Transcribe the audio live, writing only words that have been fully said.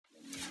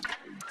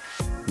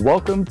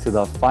Welcome to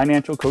the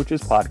Financial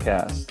Coaches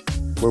Podcast,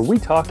 where we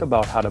talk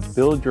about how to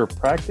build your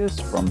practice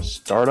from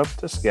startup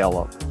to scale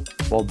up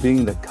while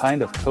being the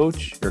kind of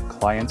coach your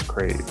clients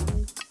crave.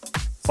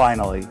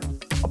 Finally,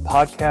 a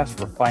podcast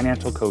for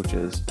financial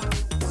coaches.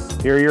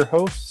 Here are your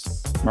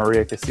hosts,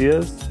 Maria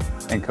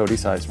Casillas and Cody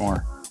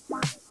Sizemore.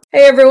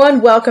 Hey everyone,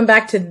 welcome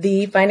back to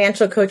the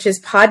Financial Coaches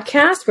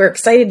Podcast. We're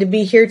excited to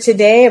be here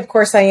today. Of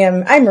course,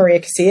 I'm Maria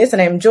Casillas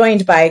and I'm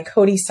joined by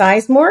Cody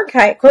Sizemore.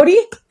 Hi, Cody.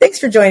 Thanks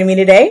for joining me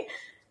today.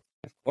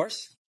 Of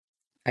course.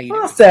 How you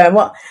doing? Awesome.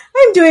 Well,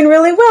 I'm doing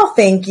really well,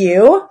 thank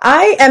you.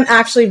 I am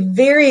actually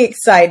very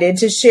excited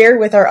to share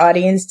with our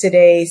audience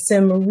today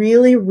some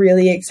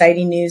really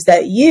exciting news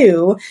that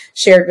you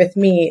shared with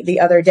me the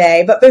other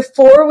day. But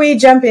before we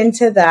jump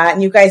into that,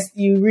 and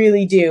you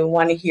really do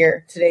want to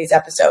hear today's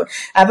episode.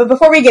 But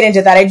before we get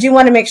into that, I do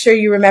want to make sure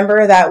you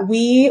remember that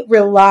we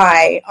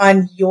rely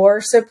on your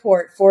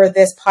support for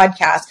this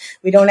podcast.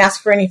 We don't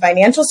ask for any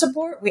financial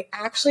support. We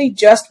actually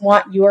just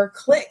want your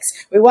clicks.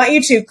 We want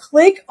you to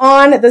click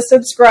on the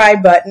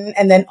subscribe button,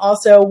 and then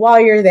also while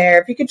you're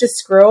there, if you could just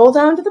scroll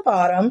down to the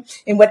bottom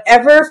in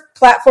whatever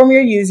platform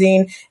you're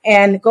using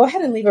and go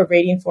ahead and leave a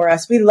rating for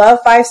us. We love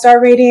 5-star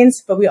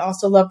ratings, but we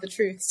also love the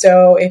truth.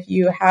 So if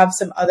you have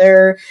some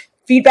other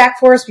feedback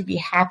for us, we'd be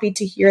happy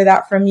to hear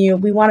that from you.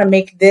 We want to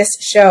make this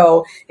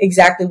show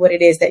exactly what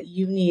it is that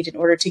you need in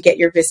order to get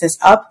your business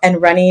up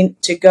and running,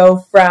 to go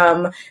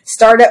from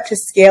startup to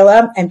scale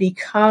up and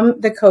become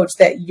the coach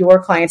that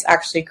your clients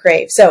actually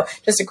crave. So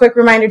just a quick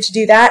reminder to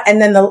do that.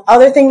 And then the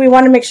other thing we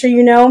want to make sure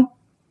you know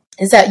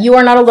is that you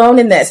are not alone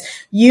in this.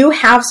 You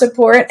have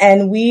support,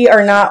 and we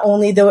are not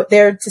only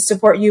there to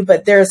support you,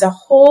 but there's a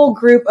whole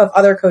group of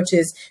other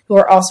coaches who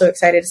are also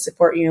excited to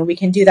support you. And we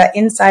can do that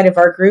inside of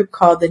our group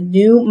called the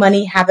New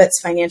Money Habits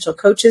Financial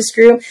Coaches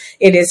Group.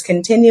 It is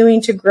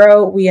continuing to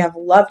grow. We have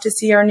loved to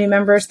see our new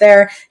members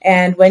there.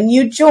 And when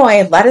you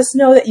join, let us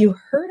know that you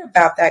heard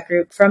about that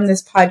group from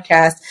this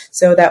podcast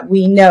so that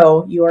we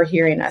know you are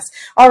hearing us.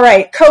 All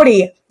right,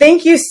 Cody,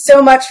 thank you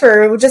so much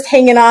for just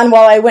hanging on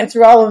while I went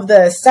through all of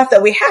the stuff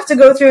that we have to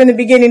go through in the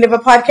beginning of a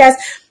podcast.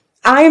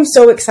 I am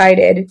so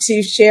excited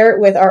to share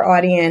with our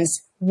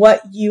audience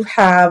what you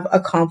have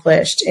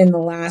accomplished in the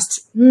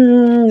last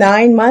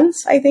 9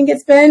 months, I think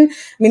it's been. I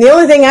mean, the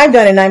only thing I've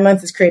done in 9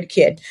 months is create a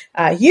kid.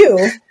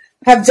 You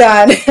have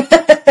done...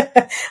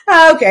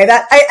 Okay,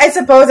 I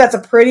suppose that's a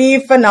pretty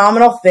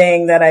phenomenal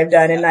thing that I've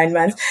done in 9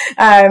 months.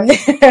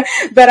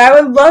 But I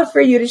would love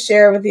for you to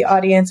share with the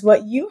audience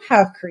what you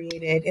have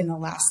created in the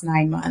last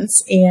 9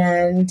 months,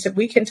 and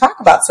we can talk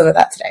about some of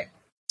that today.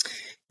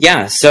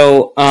 Yeah,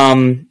 so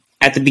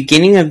at the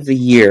beginning of the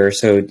year,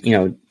 so,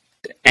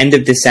 end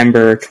of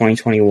December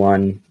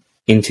 2021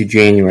 into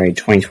January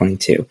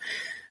 2022,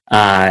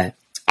 I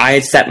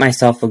had set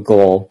myself a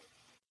goal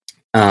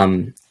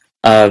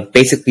of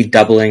basically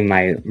doubling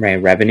my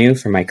revenue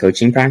for my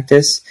coaching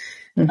practice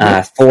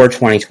for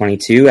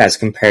 2022 as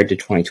compared to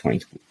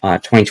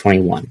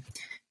 2021.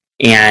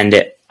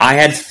 And I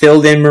had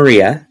filled in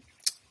Maria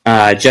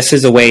just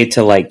as a way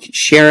to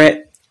share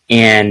it.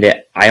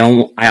 And I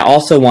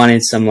also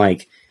wanted some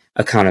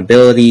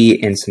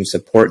accountability and some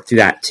support through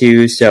that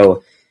too.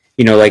 So,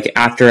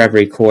 after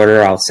every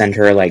quarter, I'll send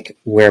her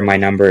where my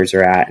numbers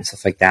are at and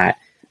stuff like that,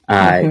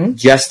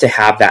 just to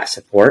have that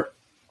support.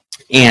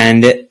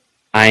 And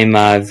I'm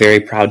very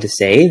proud to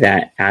say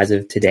that as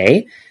of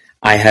today,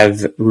 I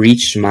have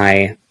reached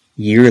my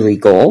yearly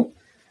goal,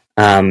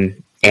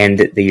 and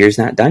the year's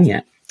not done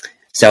yet.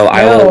 So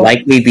I will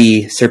likely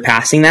be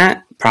surpassing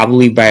that,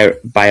 probably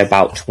by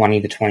about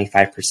 20 to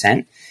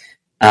 25%,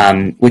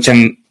 which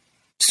I'm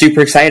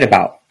super excited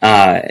about.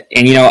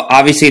 And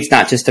obviously, it's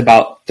not just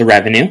about the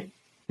revenue,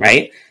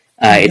 right?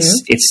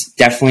 It's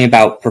definitely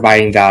about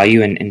providing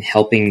value and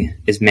helping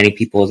as many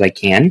people as I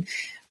can.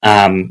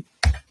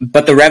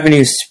 But the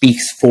revenue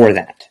speaks for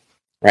that,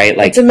 right?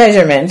 It's a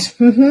measurement.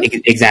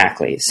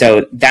 Exactly.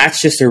 So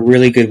that's just a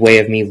really good way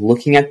of me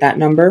looking at that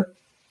number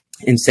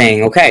and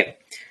saying, okay,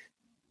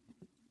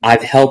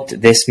 I've helped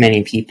this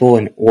many people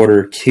in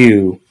order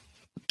to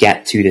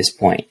get to this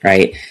point,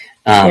 right?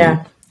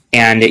 And,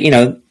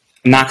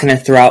 I'm not going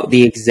to throw out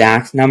the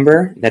exact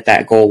number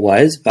that goal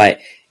was,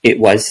 but it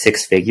was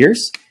 6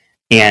 figures.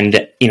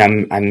 And,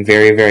 I'm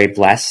very, very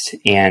blessed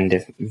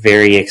and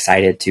very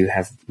excited to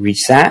have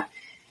reached that.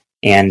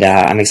 And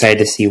I'm excited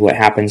to see what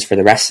happens for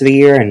the rest of the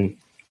year and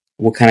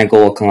what kind of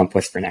goal we'll come up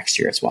with for next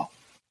year as well.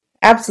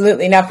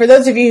 Absolutely. Now, for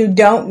those of you who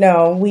don't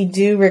know, we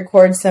do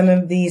record some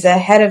of these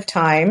ahead of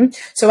time.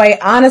 So I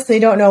honestly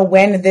don't know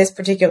when this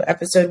particular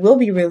episode will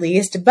be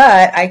released,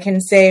 but I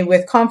can say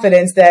with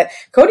confidence that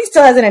Cody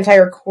still has an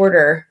entire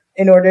quarter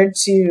in order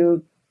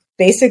to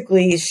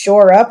basically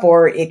shore up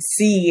or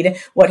exceed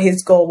what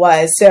his goal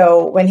was.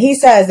 So when he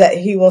says that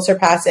he will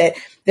surpass it,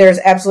 there's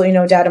absolutely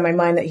no doubt in my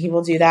mind that he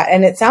will do that.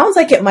 And it sounds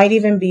like it might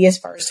even be as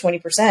far as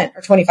 20%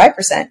 or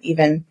 25%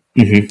 even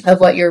of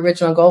what your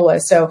original goal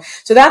was. So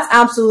that's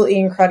absolutely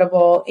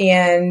incredible.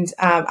 And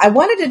I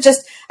want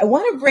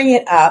to bring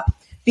it up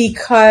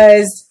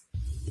because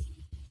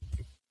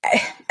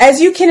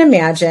as you can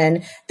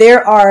imagine,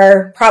 there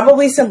are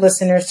probably some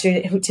listeners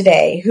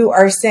today who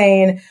are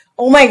saying,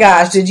 oh my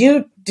gosh, did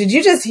you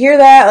just hear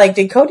that? Like,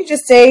 did Cody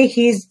just say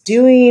he's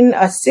doing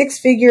a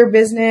 6-figure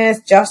business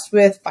just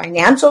with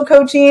financial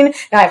coaching?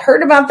 Now, I've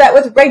heard about that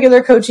with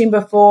regular coaching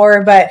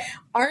before, but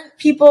aren't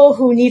people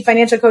who need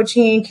financial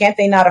coaching, can't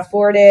they not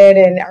afford it?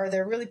 And are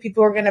there really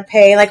people who are going to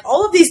pay? Like,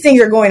 all of these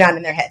things are going on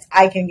in their heads.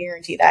 I can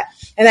guarantee that.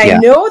 And I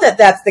know that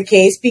that's the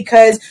case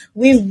because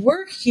we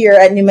work here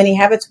at New Money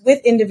Habits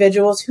with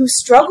individuals who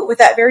struggle with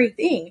that very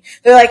thing.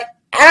 They're like,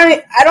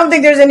 I don't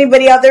think there's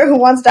anybody out there who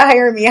wants to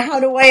hire me. How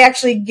do I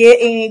actually get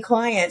any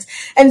clients?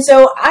 And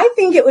so I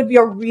think it would be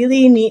a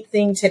really neat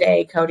thing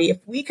today, Cody, if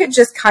we could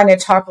just kind of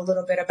talk a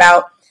little bit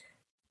about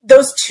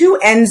those two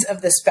ends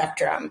of the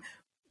spectrum.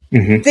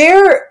 Mm-hmm.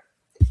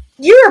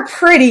 You're a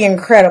pretty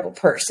incredible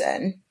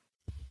person.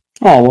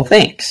 Oh, well,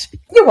 thanks.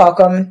 You're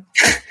welcome.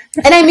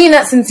 And I mean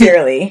that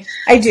sincerely.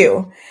 I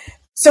do.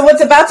 So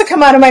what's about to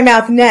come out of my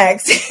mouth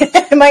next,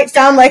 it might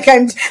sound like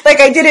I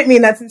didn't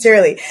mean that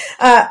sincerely.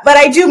 But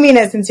I do mean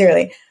it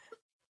sincerely.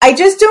 I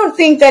just don't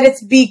think that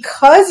it's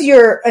because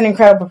you're an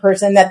incredible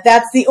person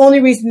that's the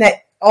only reason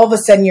that all of a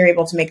sudden you're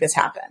able to make this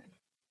happen.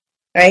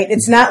 Right?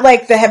 It's not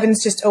like the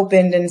heavens just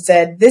opened and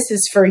said, this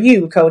is for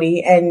you,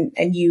 Cody, and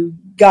you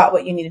got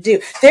what you need to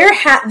do. There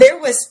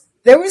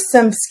was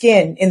some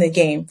skin in the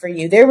game for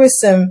you. There was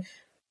some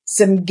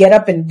get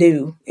up and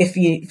do, if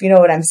you know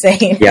what I'm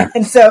saying. Yeah.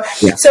 And so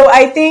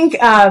I think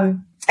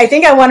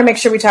I want to make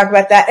sure we talk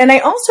about that. And I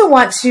also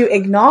want to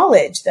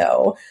acknowledge,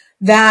 though,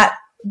 that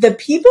the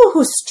people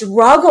who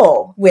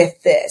struggle with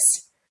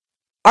this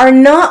are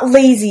not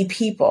lazy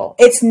people.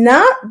 It's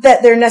not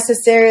that they're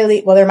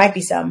necessarily, well, there might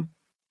be some,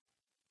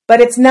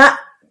 but it's not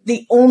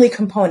the only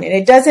component.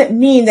 It doesn't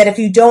mean that if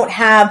you don't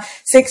have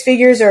 6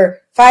 figures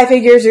or 5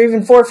 figures or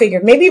even 4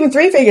 figures, maybe even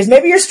 3 figures,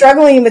 maybe you're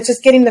struggling with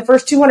just getting the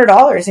first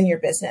 $200 in your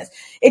business.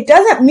 It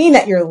doesn't mean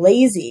that you're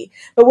lazy.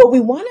 But what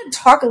we want to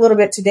talk a little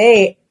bit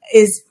today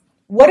is,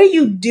 what are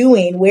you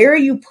doing? Where are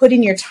you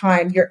putting your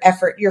time, your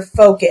effort, your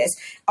focus?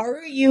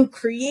 Are you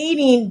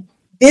creating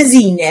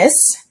busyness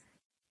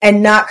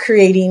and not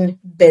creating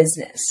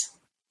business?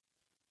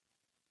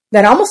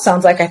 That almost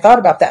sounds like I thought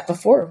about that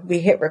before we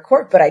hit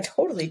record, but I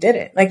totally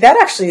didn't. Like, that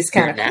actually is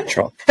kind of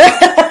natural.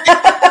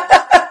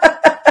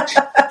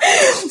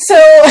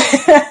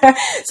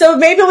 So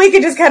maybe we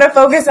could just kind of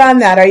focus on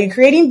that. Are you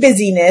creating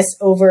busyness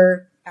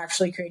over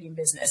actually creating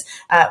business?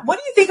 What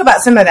do you think about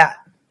some of that,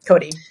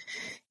 Cody?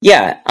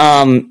 Yeah.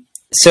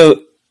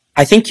 So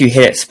I think you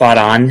hit it spot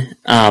on.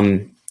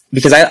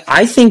 Because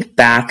I think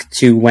back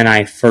to when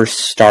I first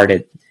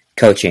started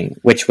coaching,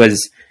 which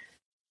was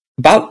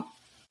about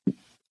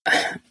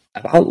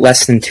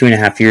less than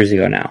 2.5 years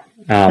ago now.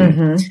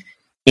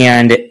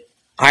 And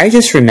I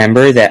just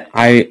remember that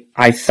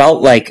I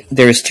felt like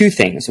there was two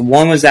things.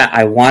 One was that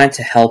I wanted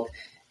to help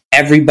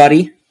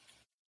everybody,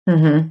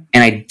 and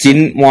I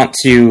didn't want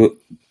to,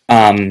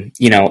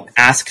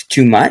 ask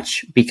too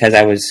much because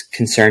I was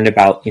concerned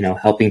about,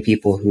 helping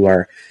people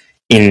who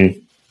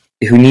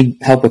need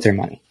help with their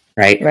money.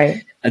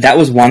 Right. That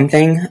was one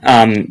thing.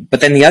 But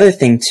then the other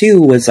thing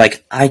too was,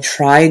 like, I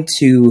tried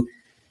to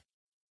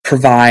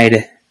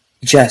provide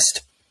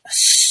just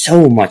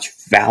so much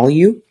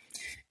value,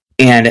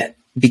 and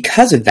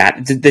because of that,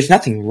 there's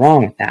nothing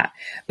wrong with that.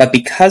 But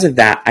because of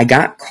that, I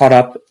got caught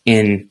up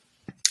in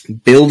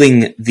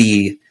building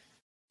the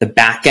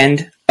back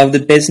end of the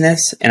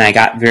business, and I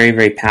got very,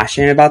 very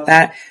passionate about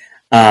that.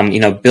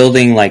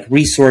 Building like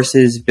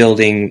resources,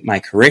 building my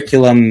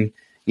curriculum,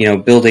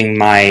 building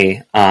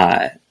my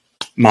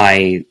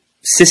my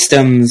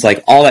systems,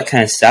 like all that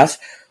kind of stuff,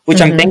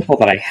 which I'm thankful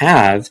that I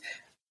have.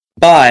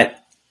 But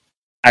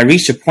I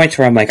reached a point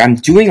where I'm like, I'm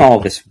doing all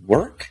this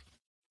work,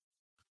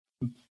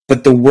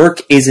 but the work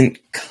isn't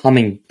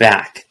coming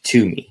back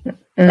to me,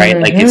 right?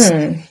 Like,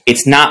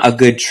 it's not a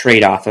good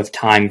trade-off of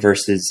time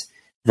versus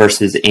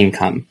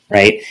income,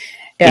 right?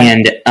 Yeah.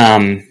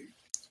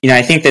 And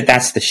I think that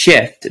that's the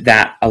shift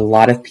that a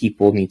lot of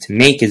people need to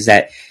make, is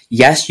that,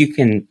 yes, you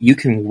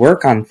can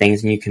work on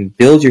things and you can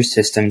build your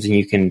systems and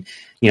you can,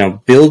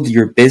 build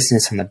your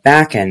business on the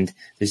back end.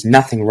 There's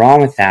nothing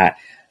wrong with that.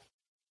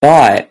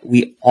 But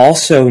we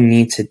also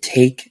need to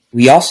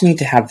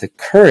have the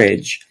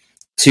courage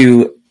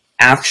to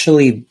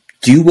actually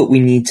do what we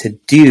need to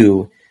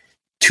do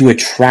to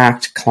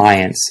attract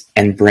clients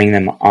and bring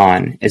them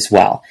on as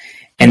well.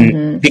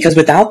 And because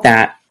without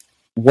that,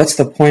 what's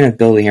the point of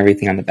building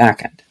everything on the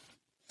back end?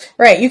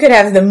 Right. You could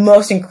have the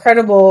most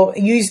incredible,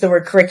 you use the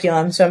word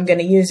curriculum, so I'm going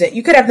to use it.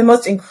 You could have the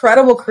most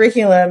incredible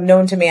curriculum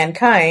known to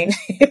mankind,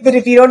 but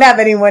if you don't have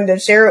anyone to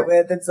share it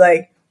with, it's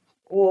like,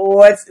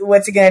 what's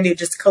it going to do?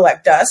 Just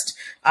collect dust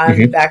on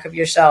the back of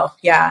your shelf.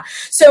 Yeah.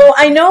 So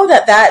I know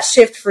that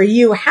shift for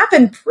you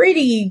happened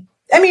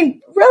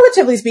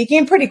relatively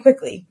speaking, pretty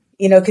quickly,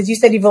 because you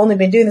said you've only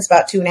been doing this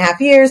about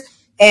 2.5 years.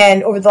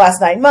 And over the last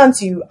 9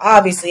 months, you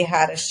obviously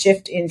had a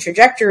shift in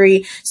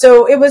trajectory.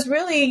 So it was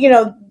really,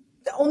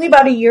 only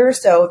about a year or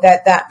so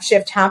that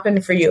shift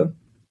happened for you.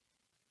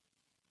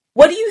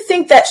 what do you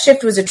think that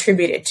shift was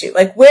attributed to?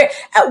 Like,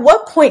 at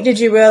what point did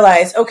you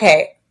realize,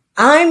 okay,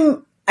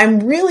 I'm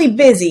really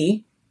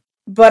busy,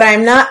 but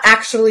I'm not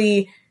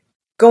actually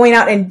going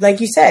out and,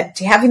 like you said,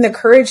 having the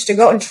courage to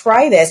go and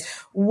try this?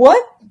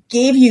 What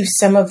gave you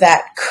some of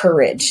that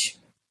courage?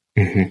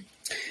 Mm-hmm.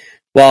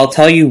 Well, I'll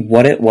tell you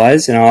what it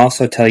was, and I'll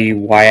also tell you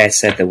why I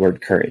said the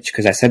word courage,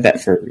 because I said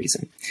that for a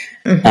reason.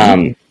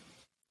 Mm-hmm.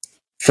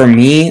 For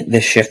me,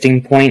 the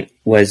shifting point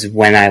was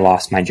when I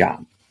lost my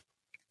job.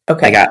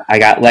 Okay. I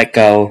got let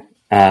go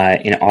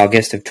in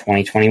August of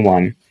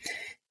 2021,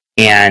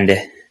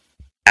 and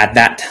at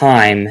that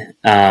time,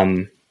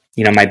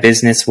 my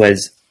business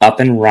was up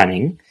and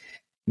running,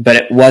 but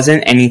it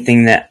wasn't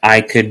anything that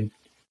I could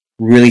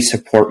really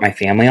support my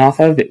family off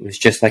of. It was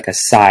just like a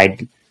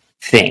side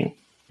thing,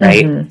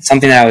 right? Mm-hmm.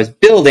 Something that I was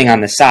building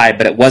on the side,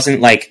 but it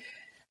wasn't like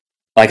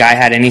I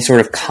had any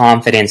sort of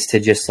confidence to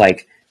just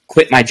like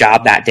quit my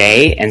job that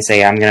day and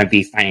say, I'm going to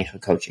be financial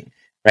coaching,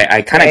 right?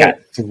 I kind of got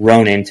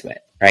thrown into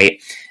it,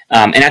 right?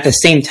 And at the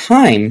same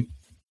time,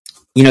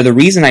 the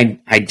reason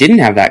I didn't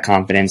have that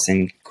confidence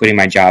in quitting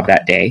my job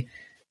that day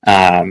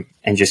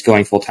and just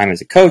going full-time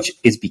as a coach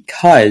is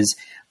because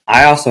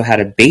I also had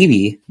a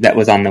baby that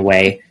was on the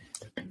way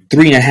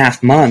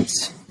 3.5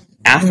 months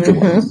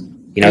afterwards.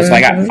 Mm-hmm. So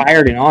I got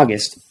fired in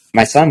August.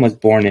 My son was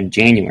born in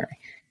January.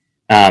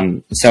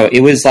 So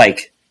it was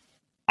like,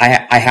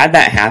 I had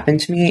that happen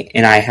to me,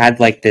 and I had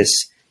like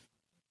this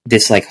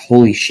like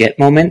holy shit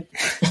moment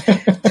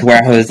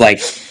where I was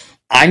like,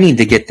 I need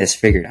to get this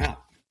figured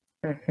out.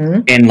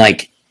 Mm-hmm. And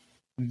like,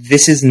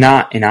 this is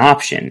not an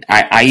option.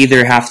 I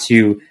either have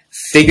to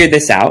figure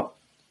this out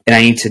and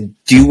I need to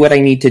do what I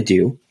need to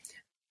do,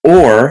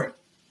 or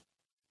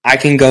I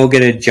can go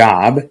get a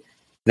job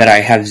that I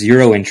have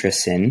zero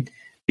interest in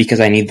because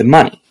I need the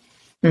money.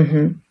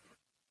 Mm-hmm.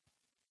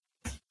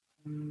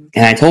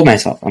 And I told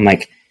myself, I'm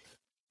like,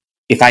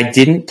 if I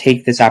didn't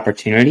take this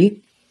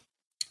opportunity,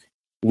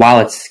 while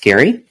it's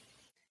scary,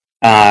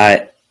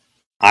 I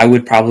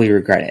would probably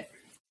regret it,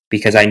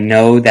 because I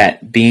know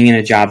that being in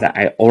a job that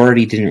I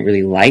already didn't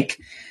really like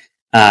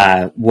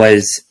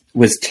was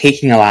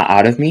taking a lot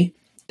out of me.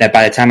 That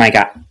by the time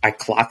I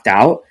clocked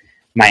out,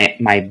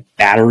 my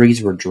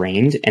batteries were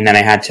drained, and then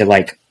I had to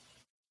like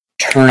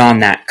turn on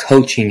that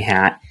coaching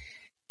hat,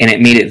 and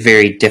it made it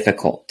very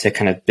difficult to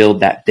kind of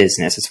build that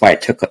business. That's why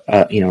it took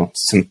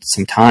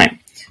some time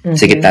mm-hmm.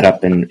 to get that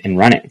up and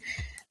running.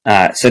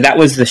 So that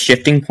was the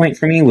shifting point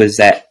for me, was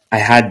that I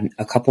had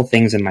a couple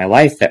things in my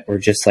life that were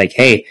just like,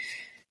 hey,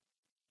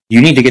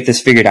 you need to get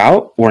this figured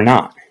out or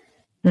not.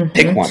 Mm-hmm.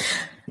 Pick one,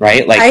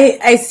 right? Like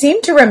I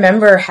seem to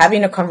remember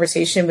having a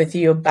conversation with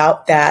you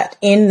about that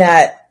in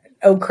that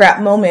oh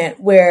crap moment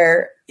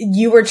where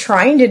you were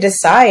trying to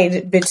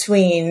decide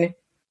between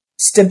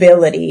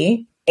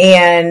stability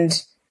and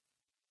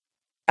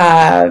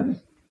I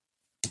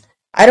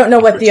don't know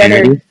what the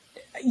other.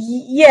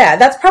 Yeah,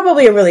 that's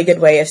probably a really good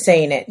way of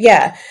saying it.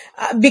 Yeah,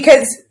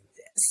 because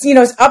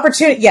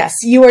opportunity. Yes,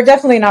 you are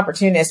definitely an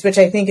opportunist, which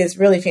I think is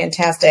really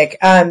fantastic.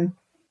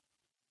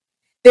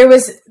 There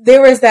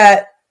was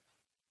that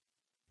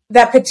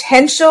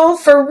potential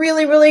for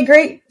really, really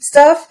great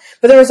stuff,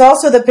 but there was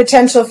also the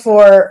potential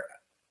for,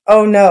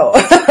 oh no,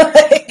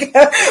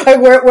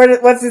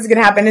 what's this going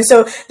to happen? And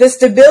so the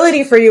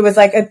stability for you was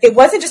like, it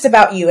wasn't just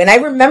about you. And I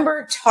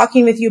remember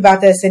talking with you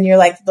about this, and you're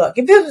like, look,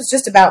 if it was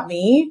just about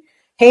me,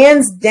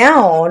 hands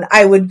down,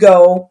 I would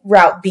go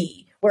route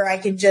B, where I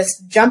could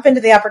just jump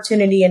into the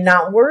opportunity and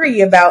not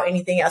worry about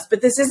anything else.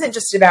 But this isn't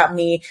just about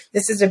me.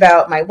 This is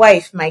about my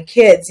wife, my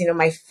kids,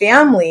 my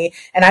family,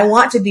 and I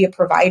want to be a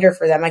provider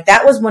for them. Like,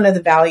 that was one of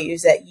the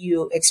values that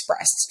you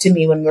expressed to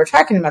me when we were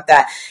talking about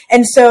that.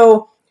 And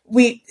so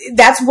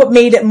that's what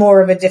made it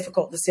more of a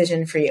difficult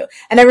decision for you.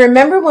 And I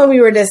remember when we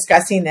were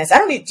discussing this,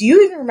 do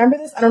you even remember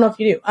this? I don't know if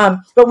you do.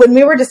 But when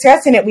we were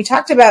discussing it, we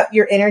talked about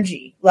your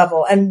energy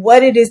level and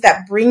what it is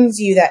that brings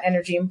you that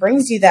energy and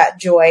brings you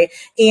that joy,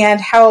 and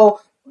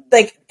how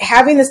like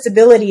having the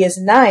stability is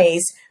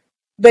nice,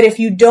 but if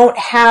you don't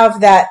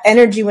have that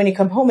energy when you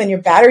come home and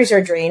your batteries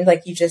are drained,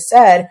 like you just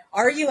said,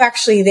 are you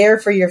actually there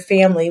for your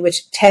family,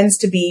 which tends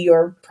to be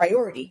your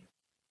priority?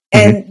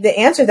 And the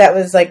answer to that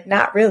was like,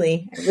 not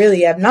really. I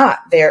really am not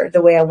there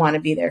the way I want to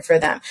be there for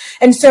them.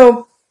 And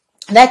so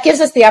that gives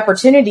us the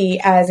opportunity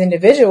as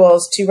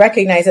individuals to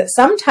recognize that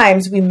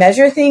sometimes we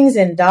measure things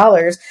in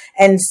dollars,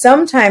 and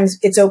sometimes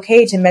it's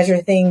okay to measure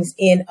things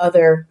in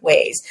other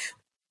ways.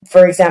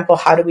 For example,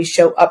 how do we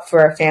show up for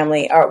our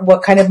family? Or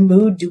what kind of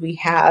mood do we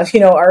have?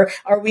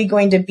 Are we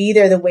going to be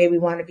there the way we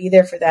want to be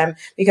there for them?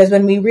 Because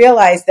when we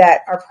realize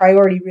that our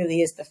priority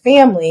really is the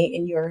family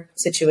in your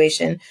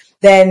situation,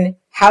 then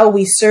how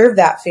we serve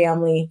that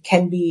family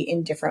can be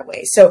in different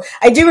ways. So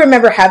I do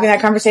remember having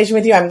that conversation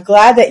with you. I'm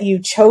glad that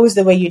you chose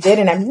the way you did,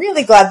 and I'm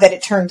really glad that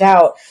it turned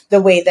out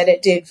the way that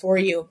it did for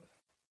you.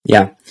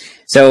 Yeah.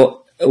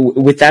 So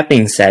with that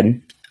being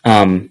said,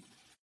 the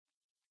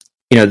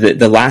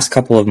last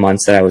couple of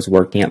months that I was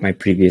working at my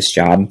previous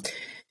job,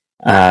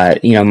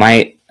 when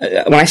I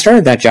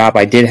started that job,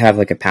 I did have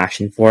like a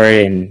passion for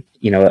it. And,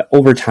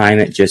 over time,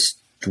 it just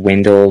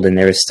dwindled, and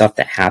there was stuff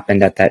that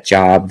happened at that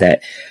job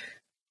that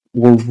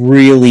were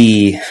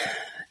really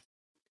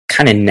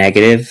kind of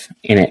negative,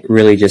 and it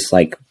really just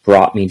like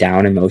brought me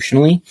down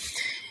emotionally.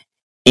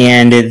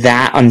 And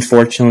that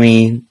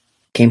unfortunately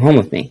came home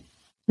with me.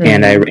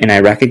 Mm-hmm. And I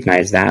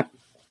recognized that.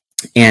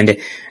 And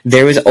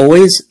there was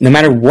always, no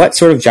matter what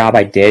sort of job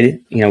I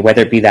did, you know,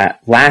 whether it be that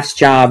last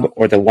job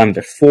or the one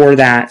before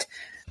that,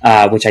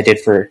 which I did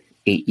for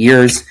 8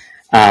 years,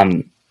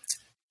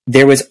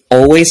 there was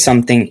always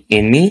something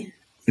in me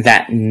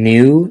that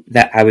knew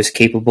that I was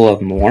capable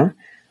of more.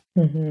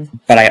 Mm-hmm.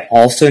 But I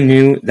also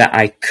knew that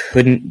I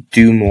couldn't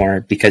do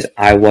more because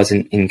I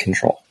wasn't in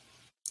control.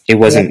 It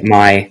wasn't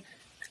my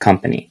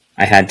company.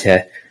 I had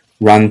to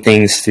run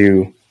things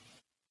through,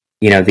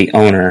 you know, the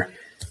owner.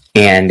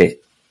 And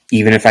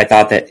even if I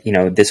thought that, you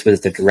know, this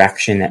was the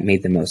direction that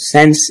made the most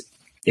sense,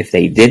 if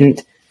they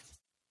didn't,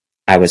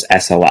 I was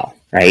SOL,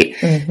 right?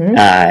 Mm-hmm.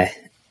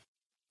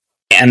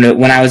 And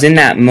when I was in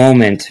that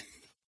moment,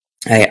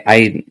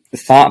 I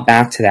thought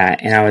back to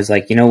that, and I was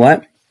like, you know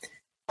what?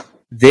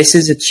 This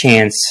is a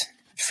chance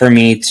for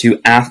me to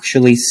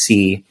actually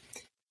see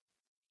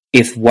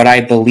if what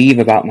I believe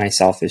about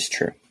myself is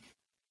true.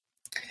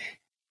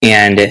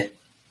 And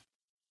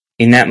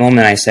in that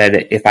moment, I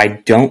said, if I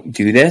don't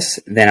do this,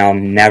 then I'll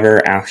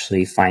never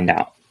actually find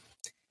out.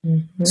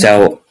 Mm-hmm.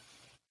 So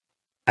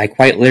I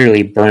quite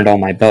literally burned all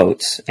my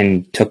boats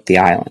and took the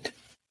island.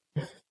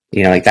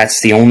 You know, like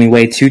that's the only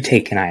way to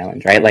take an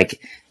island, right?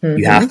 Like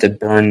you have to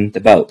burn the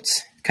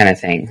boats kind of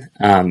thing.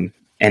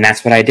 And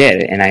that's what I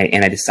did. And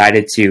I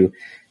decided to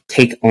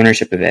take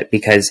ownership of it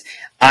because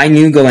I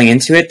knew going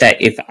into it that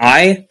if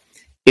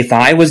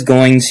I was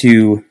going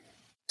to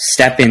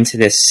step into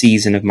this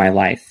season of my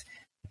life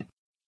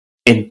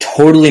and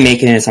totally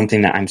make it into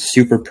something that I'm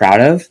super proud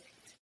of,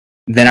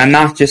 then I'm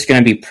not just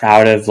going to be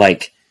proud of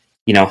like,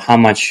 you know, how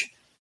much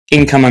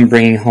income I'm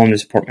bringing home to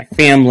support my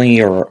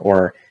family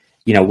or,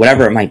 you know,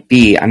 whatever it might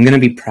be. I'm going to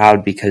be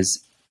proud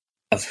because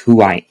of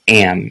who I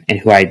am and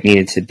who I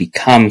needed to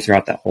become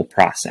throughout that whole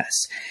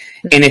process.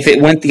 And if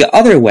it went the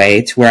other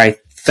way to where I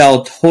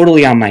fell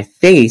totally on my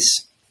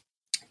face,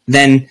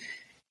 then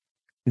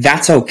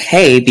that's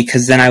okay,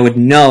 because then I would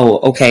know,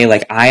 okay,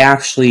 like I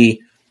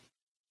actually,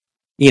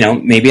 you know,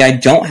 maybe I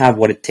don't have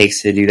what it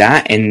takes to do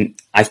that. And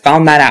I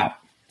found that out.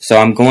 So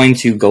I'm going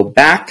to go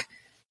back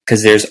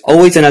because there's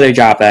always another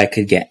job that I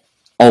could get.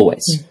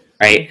 Always.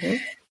 Right. Mm-hmm.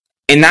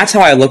 And that's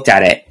how I looked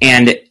at it.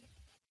 And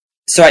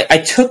so I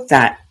took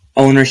that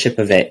ownership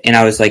of it, and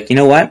I was like, you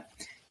know what?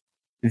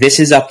 This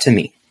is up to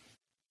me.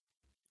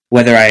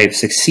 Whether I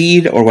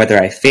succeed or whether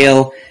I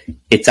fail,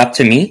 it's up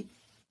to me.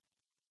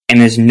 And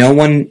there's no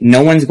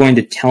one's going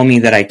to tell me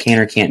that I can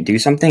or can't do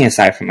something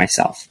aside from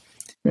myself.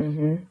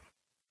 Mm-hmm.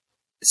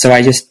 So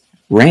I just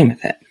ran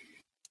with it.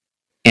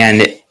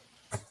 And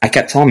I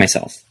kept telling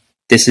myself,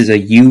 this is a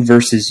you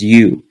versus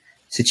you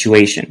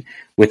situation.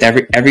 With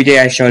every day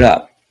I showed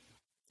up,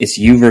 it's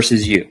you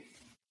versus you.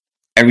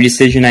 Every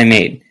decision I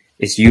made,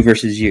 it's you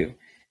versus you.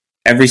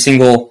 Every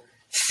single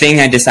thing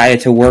I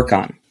decided to work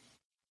on,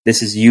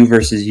 this is you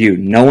versus you.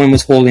 No one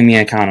was holding me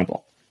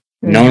accountable.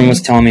 Mm-hmm. No one was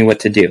telling me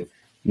what to do.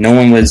 No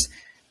one was,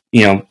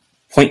 you know,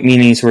 point me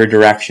in any sort of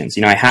directions.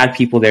 You know, I had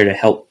people there to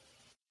help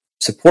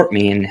support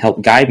me and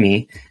help guide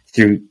me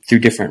through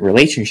different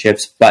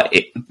relationships, but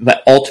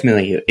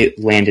ultimately it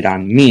landed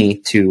on me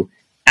to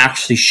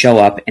actually show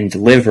up and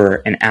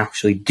deliver and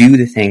actually do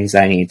the things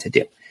that I needed to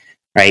do,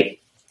 right?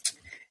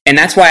 And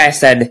that's why I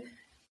said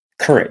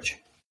courage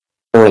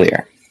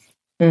earlier,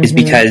 is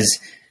because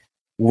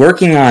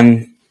working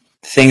on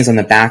things on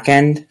the back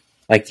end,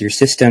 like your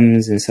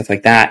systems and stuff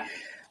like that,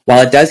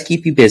 while it does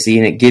keep you busy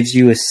and it gives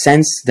you a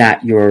sense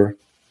that you're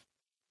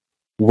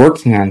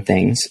working on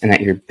things and that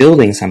you're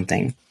building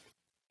something,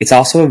 it's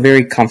also a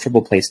very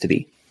comfortable place to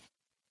be.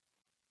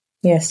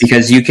 Yes.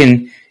 Because you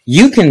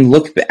can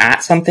look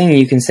at something and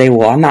you can say,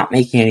 well, I'm not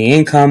making any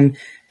income,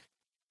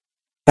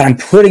 but I'm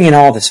putting in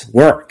all this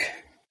work.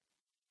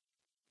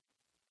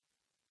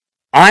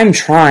 I'm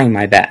trying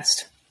my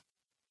best.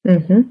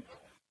 Mm-hmm.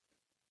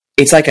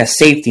 It's like a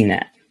safety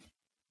net.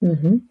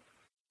 Mm-hmm.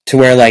 To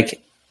where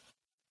like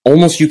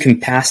almost you can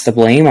pass the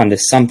blame onto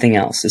something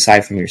else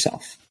aside from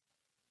yourself.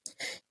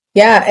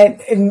 Yeah,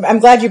 and I'm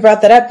glad you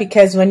brought that up,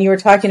 because when you were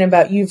talking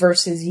about you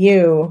versus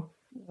you,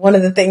 one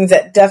of the things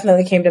that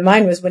definitely came to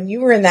mind was when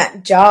you were in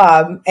that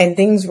job and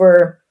things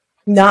were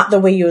not the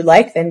way you would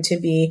like them to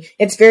be,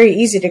 it's very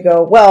easy to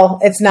go, well,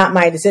 it's not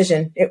my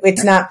decision.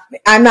 It's not,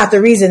 I'm not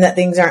the reason that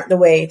things aren't the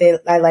way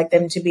I like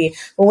them to be.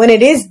 But when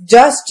it is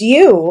just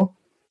you,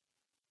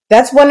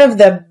 that's one of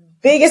the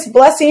biggest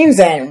blessings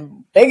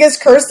and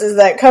biggest curses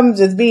that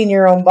comes with being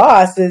your own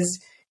boss is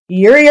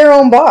you're your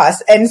own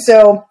boss. And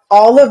so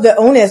all of the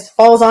onus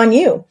falls on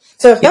you.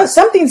 So if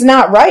something's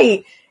not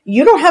right,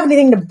 you don't have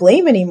anything to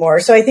blame anymore.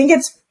 So I think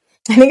it's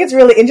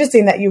really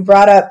interesting that you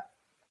brought up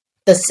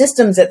the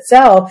systems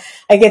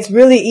itself. Like, it's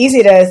really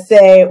easy to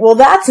say, well,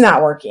 that's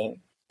not working.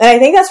 And I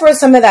think that's where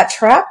some of that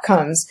trap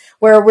comes,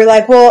 where we're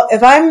like, well,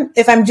 if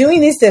I'm doing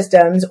these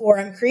systems, or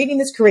I'm creating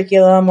this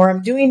curriculum, or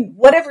I'm doing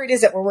whatever it is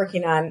that we're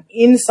working on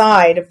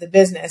inside of the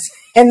business,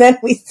 and then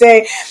we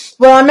say,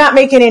 well, I'm not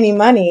making any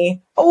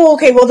money. Oh,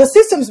 okay, well, the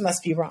systems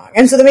must be wrong.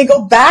 And so then we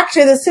go back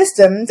to the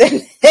systems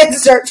and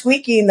start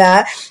tweaking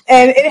that.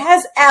 And it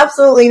has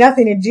absolutely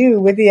nothing to do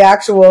with the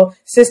actual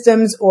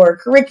systems or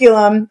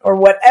curriculum or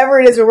whatever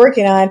it is we're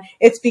working on.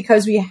 It's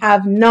because we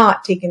have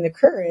not taken the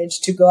courage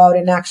to go out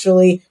and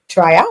actually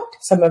try out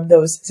some of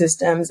those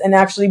systems and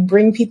actually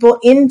bring people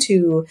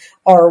into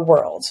our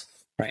world.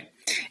 Right.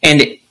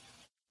 And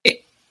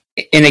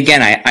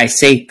again, I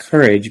say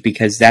courage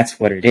because that's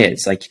what it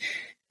is. Like,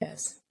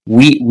 yes.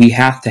 We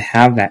have to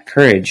have that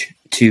courage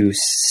to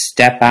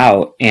step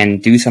out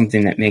and do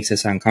something that makes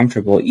us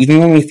uncomfortable, even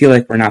when we feel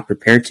like we're not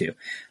prepared to.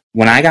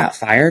 When I got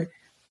fired,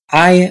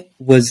 I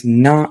was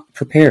not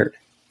prepared.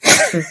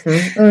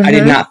 I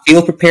did not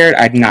feel prepared.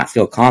 I did not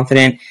feel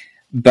confident,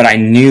 but I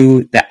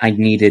knew that I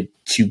needed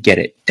to get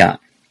it done.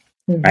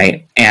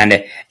 Right. And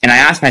I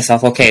asked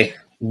myself, okay,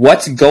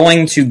 what's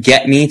going to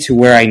get me to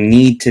where I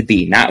need to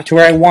be? Not to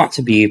where I want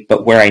to be,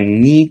 but where I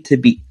need to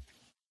be.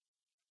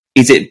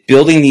 Is it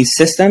building these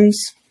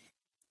systems?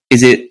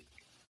 Is it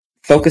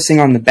focusing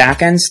on the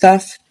back end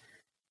stuff?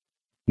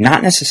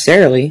 Not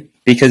necessarily,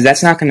 because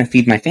that's not going to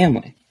feed my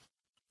family.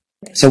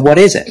 So what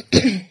is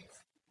it?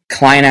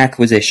 Client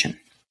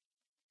acquisition.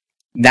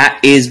 That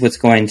is what's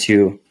going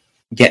to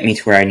get me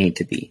to where I need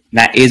to be.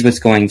 That is what's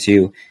going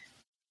to,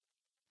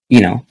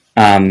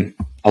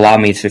 allow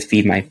me to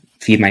feed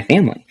my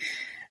family.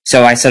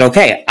 So I said,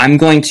 okay, I'm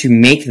going to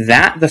make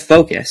that the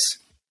focus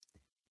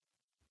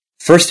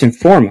first and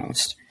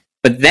foremost.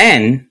 But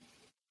then,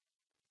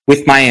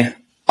 with my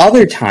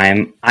other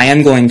time, I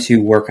am going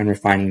to work on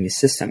refining these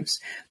systems.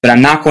 But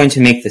I'm not going to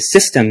make the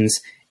systems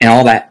and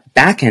all that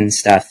back-end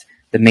stuff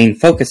the main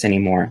focus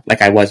anymore,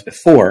 like I was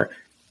before.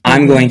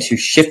 I'm going to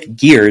shift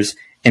gears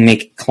and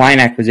make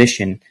client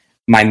acquisition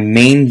my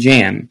main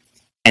jam,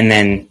 and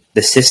then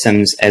the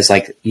systems as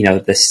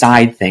the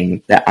side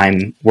thing that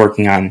I'm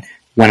working on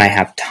when I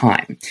have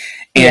time.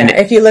 And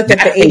if you looked at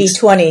the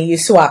 80-20, you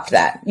swapped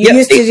that. You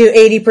used to do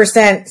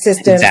 80%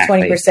 systems,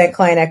 exactly. 20%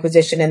 client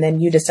acquisition, and then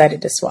you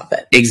decided to swap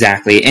it.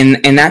 Exactly.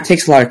 And that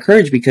takes a lot of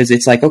courage, because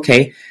it's like,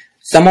 okay,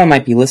 someone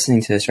might be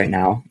listening to this right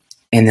now,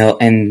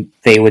 and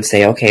they would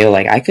say, okay,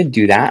 like I could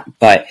do that,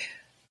 but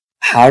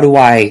how do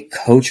I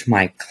coach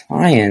my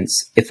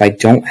clients if I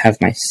don't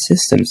have my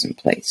systems in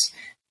place?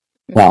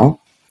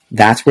 Well,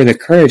 that's where the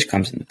courage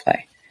comes into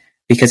play.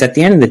 Because at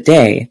the end of the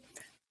day,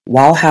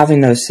 while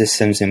having those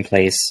systems in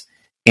place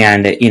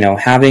and,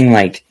 having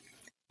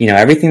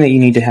everything that you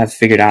need to have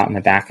figured out in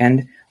the back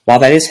end, while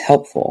that is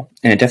helpful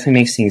and it definitely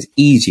makes things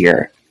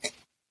easier,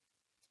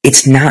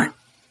 it's not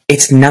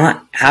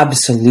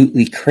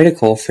absolutely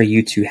critical for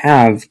you to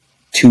have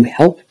to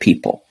help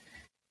people.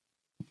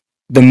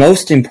 The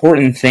most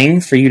important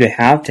thing for you to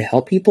have to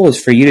help people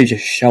is for you to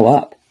just show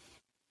up.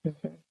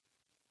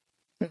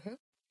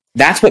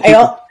 That's what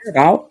people care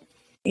about.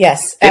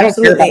 Yes, they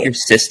absolutely. They don't care about your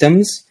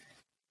systems.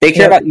 They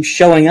care about you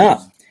showing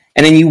up.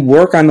 And then you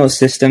work on those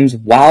systems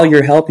while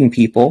you're helping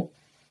people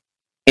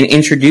and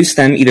introduce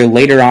them either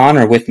later on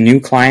or with new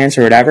clients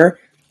or whatever,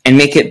 and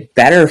make it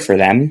better for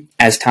them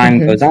as time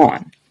goes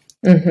on.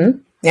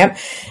 Yep.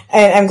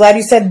 And I'm glad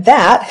you said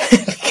that,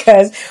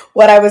 because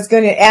what I was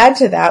going to add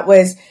to that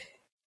was,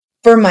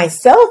 for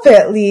myself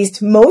at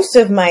least, most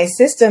of my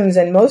systems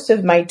and most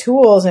of my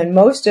tools and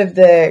most of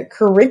the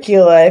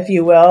curricula, if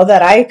you will,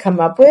 that I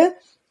come up with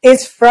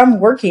is from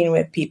working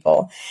with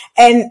people.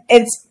 And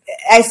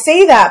I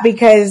say that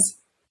because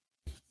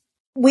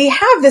we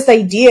have this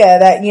idea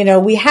that,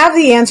 we have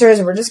the answers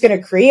and we're just going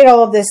to create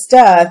all of this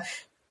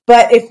stuff.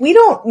 But if we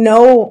don't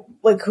know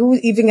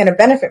who's even going to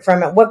benefit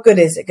from it, what good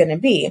is it going to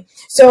be?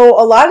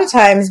 So a lot of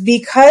times,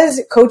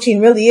 because coaching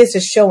really is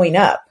just showing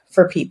up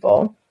for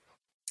people,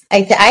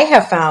 I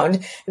have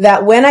found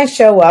that when I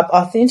show up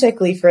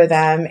authentically for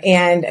them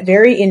and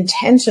very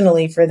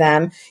intentionally for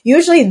them,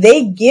 usually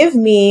they give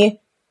me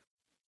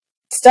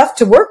stuff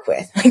to work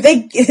with.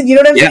 You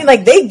know what I'm saying?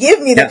 Like, they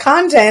give me the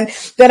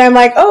content that I'm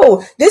like,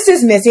 oh, this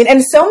is missing.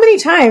 And so many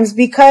times,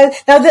 because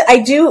now that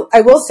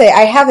I will say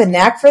I have a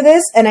knack for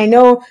this, and I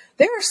know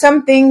there are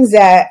some things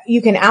that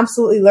you can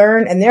absolutely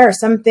learn, and there are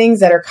some things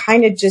that are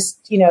kind of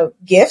just,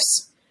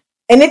 gifts.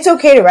 And it's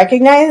okay to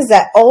recognize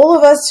that all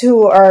of us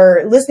who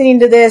are listening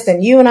to this,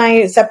 and you and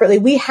I separately,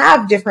 we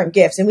have different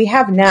gifts and we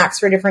have knacks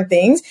for different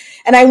things.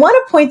 And I want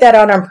to point that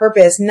out on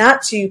purpose,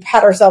 not to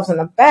pat ourselves on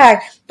the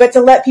back, but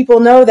to let people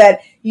know that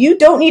you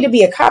don't need to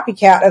be a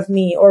copycat of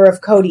me or of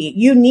Cody.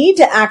 You need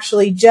to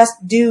actually just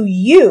do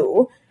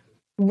you.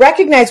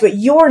 Recognize what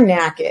your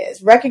knack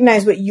is,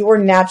 recognize what your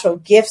natural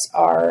gifts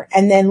are,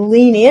 and then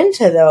lean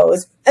into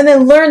those, and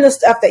then learn the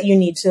stuff that you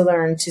need to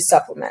learn to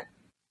supplement.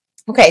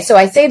 Okay, so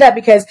I say that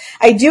because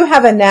I do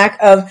have a knack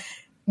of,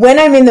 when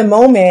I'm in the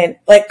moment,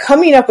 like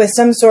coming up with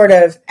some sort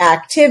of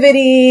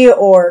activity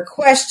or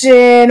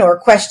question or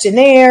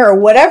questionnaire or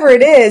whatever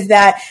it is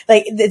that,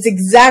 like, it's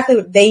exactly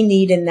what they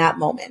need in that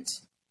moment.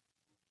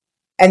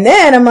 And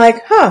then I'm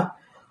like,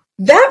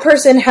 that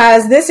person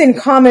has this in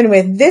common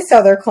with this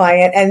other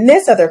client and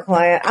this other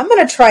client. I'm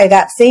going to try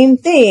that same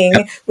thing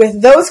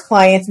with those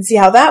clients and see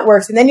how that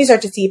works. And then you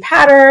start to see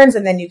patterns,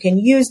 and then you can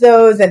use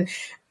those. And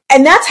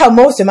that's how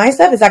most of my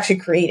stuff is actually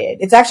created.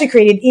 It's actually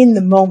created in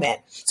the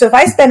moment. So if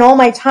I spend all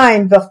my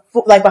time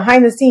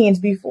behind the scenes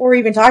before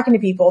even talking to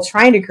people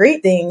trying to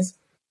create things,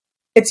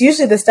 it's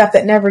usually the stuff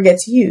that never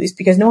gets used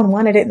because no one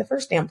wanted it in the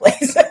first damn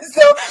place.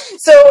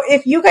 So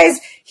if you guys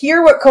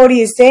hear what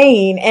Cody is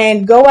saying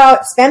and go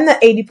out, spend the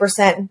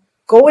 80%,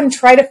 go and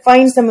try to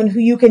find someone who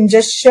you can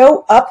just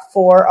show up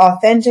for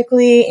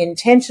authentically,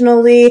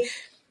 intentionally,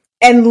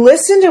 and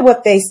listen to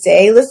what they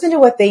say, listen to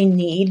what they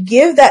need,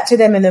 give that to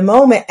them in the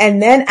moment.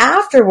 And then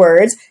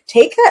afterwards,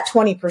 take that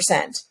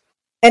 20%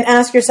 and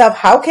ask yourself,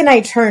 how can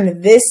I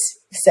turn this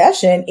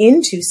session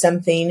into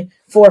something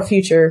for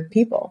future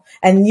people?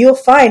 And you'll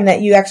find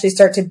that you actually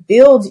start to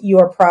build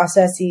your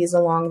processes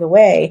along the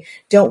way.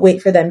 Don't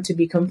wait for them to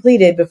be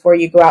completed before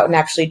you go out and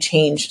actually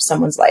change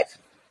someone's life.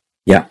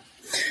 Yeah.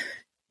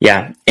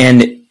 Yeah.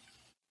 And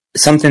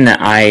something that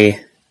I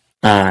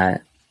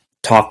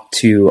talk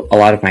to a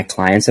lot of my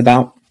clients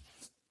about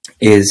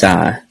is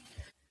that,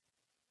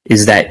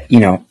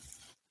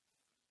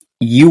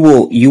 you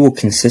will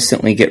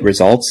consistently get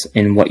results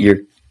in what your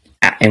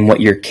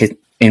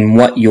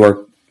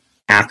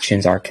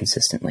actions are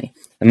consistently.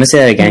 I'm going to say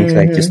that again because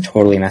I just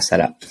totally messed that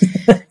up.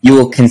 You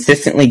will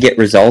consistently get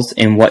results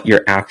in what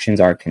your actions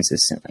are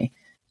consistently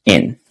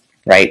in,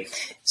 right?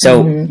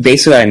 So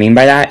basically what I mean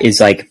by that is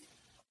like,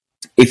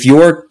 if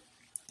your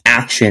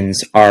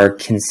actions are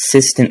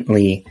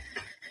consistently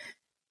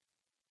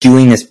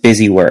doing this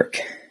busy work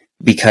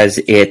because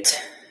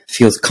it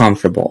feels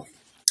comfortable,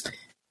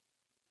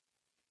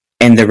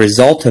 and the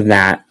result of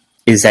that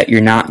is that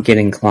you're not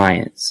getting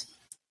clients.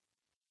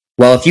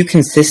 Well, if you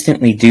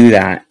consistently do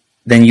that,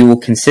 then you will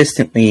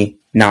consistently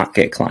not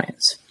get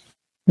clients.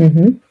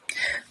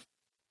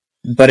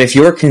 But if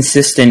you're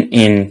consistent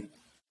in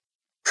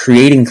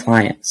creating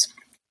clients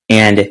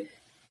and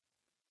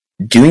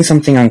doing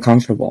something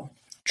uncomfortable,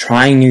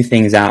 trying new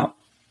things out,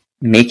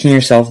 making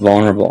yourself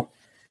vulnerable,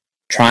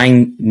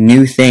 trying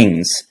new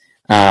things,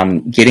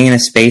 getting in a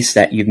space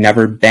that you've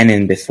never been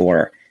in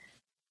before,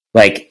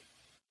 like,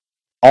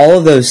 all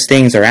of those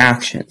things are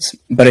actions.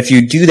 But if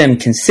you do them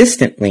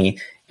consistently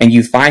and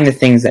you find the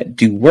things that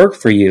do work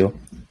for you,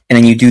 and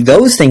then you do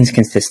those things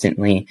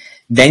consistently,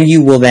 then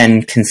you will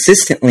then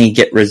consistently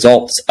get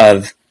results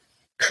of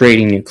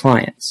creating new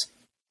clients.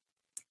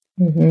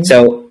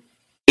 So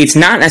it's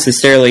not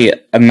necessarily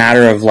a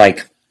matter of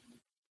like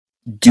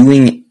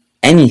doing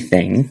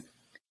anything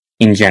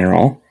in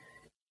general.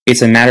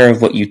 It's a matter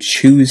of what you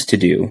choose to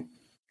do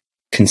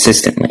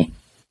consistently.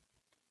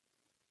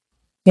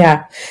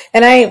 Yeah.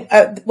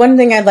 And one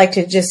thing I'd like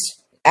to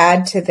just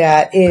add to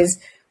that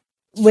is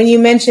when you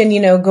mentioned,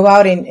 go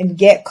out and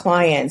get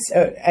clients.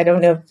 I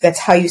don't know if that's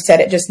how you said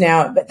it just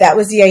now, but that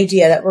was the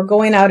idea, that we're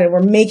going out and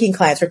we're making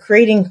clients, we're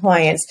creating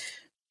clients.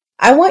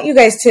 I want you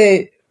guys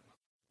to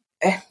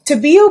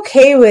be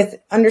okay with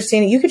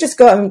understanding you could just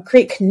go out and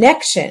create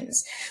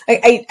connections.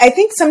 I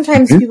think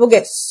sometimes people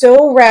get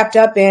so wrapped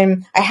up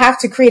in, I have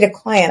to create a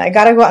client. I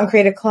got to go out and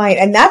create a client.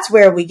 And that's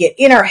where we get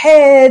in our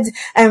heads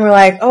and we're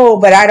like, oh,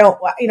 but I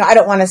don't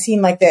want to seem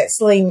like that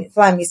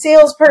slimy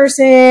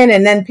salesperson.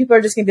 And then people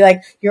are just going to be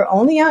like, you're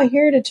only out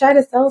here to try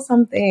to sell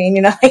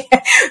something,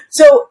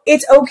 So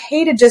it's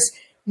okay to just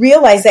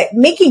realize that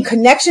making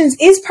connections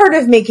is part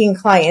of making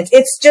clients.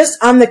 It's just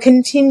on the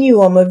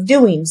continuum of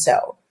doing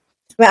so.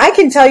 I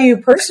can tell you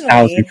personally,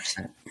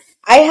 1,000%.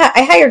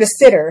 I hired a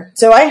sitter.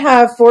 So I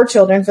have 4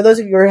 children. For those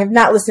of you who have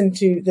not listened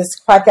to this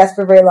podcast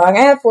for very long,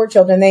 I have 4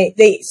 children.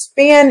 They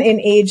span in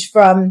age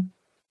from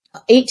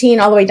 18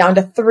 all the way down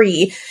to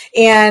 3.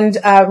 And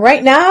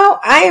right now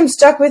I am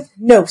stuck with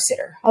no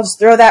sitter. I'll just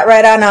throw that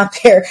right on out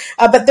there.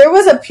 But there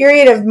was a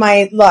period of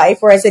my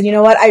life where I said, you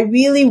know what? I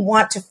really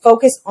want to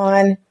focus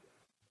on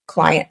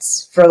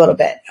clients for a little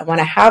bit. I want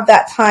to have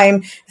that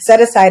time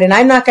set aside, and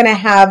I'm not going to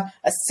have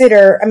a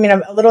sitter. I mean,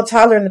 a little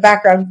toddler in the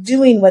background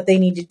doing what they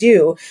need to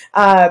do.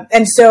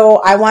 And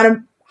so I want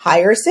to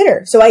hire a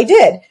sitter. So I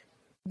did.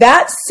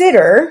 That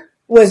sitter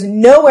was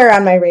nowhere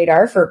on my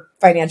radar for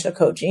financial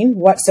coaching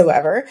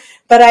whatsoever.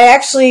 But I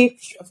actually,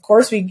 of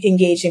course, we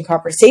engaged in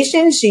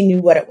conversation. She knew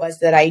what it was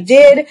that I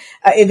did.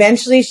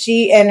 Eventually,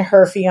 she and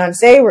her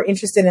fiance were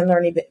interested in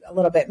learning a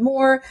little bit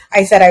more.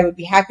 I said I would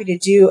be happy to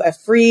do a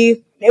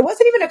free, it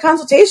wasn't even a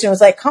consultation. It was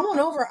like, come on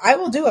over. I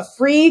will do a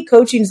free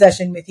coaching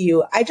session with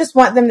you. I just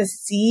want them to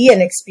see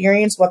and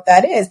experience what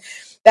that is.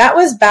 That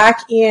was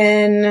back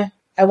in,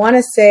 I want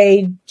to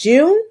say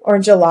June or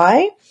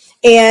July.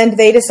 And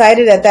they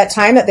decided at that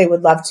time that they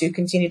would love to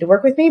continue to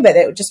work with me, but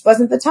it just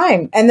wasn't the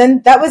time. And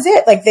then that was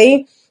it. Like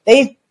they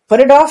put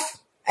it off.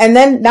 And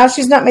then now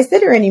she's not my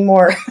sitter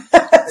anymore.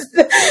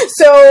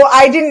 So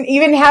I didn't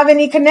even have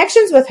any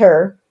connections with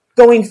her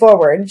going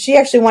forward. She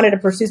actually wanted to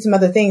pursue some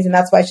other things, and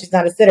that's why she's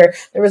not a sitter.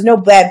 There was no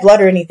bad blood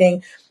or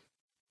anything.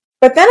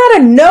 But then out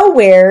of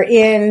nowhere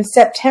in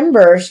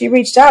September, she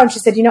reached out and she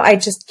said, I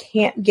just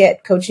can't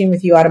get coaching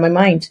with you out of my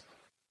mind.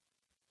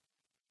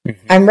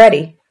 I'm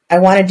ready. I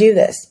want to do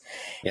this.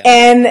 Yeah.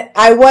 And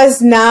I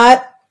was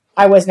not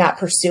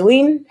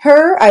pursuing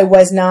her. I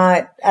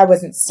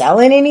wasn't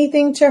selling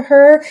anything to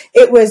her.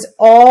 It was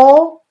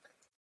all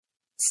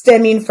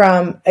stemming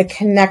from a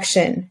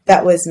connection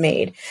that was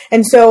made.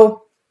 And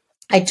so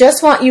I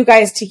just want you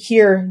guys to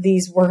hear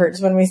these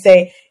words when we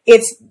say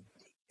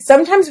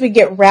sometimes we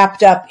get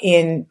wrapped up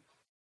in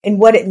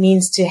what it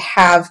means to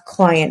have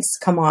clients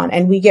come on,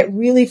 and we get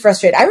really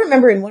frustrated. I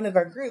remember in one of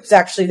our groups,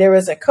 actually, there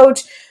was a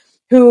coach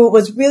who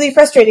was really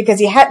frustrated because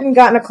he hadn't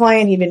gotten a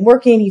client. He'd been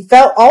working. He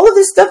felt all of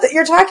this stuff that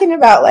you're talking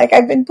about. Like,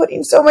 I've been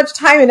putting so much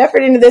time and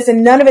effort into this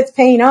and none of it's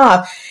paying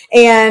off.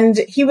 And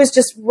he was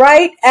just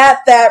right at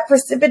that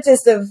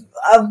precipice of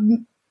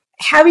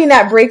having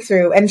that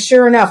breakthrough. And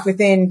sure enough,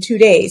 within 2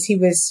 days, he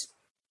was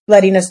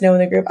letting us know in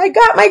the group, I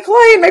got my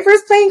client, my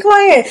first paying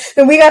client.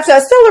 And we got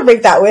to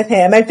celebrate that with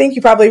him. I think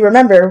you probably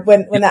remember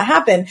when that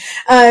happened.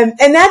 And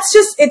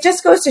it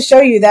just goes to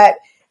show you that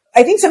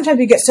I think sometimes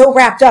we get so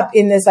wrapped up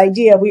in this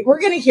idea. We're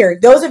going to hear,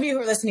 those of you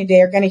who are listening today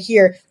are going to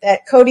hear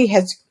that Cody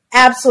has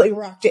absolutely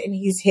rocked it and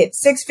he's hit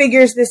 6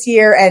 figures this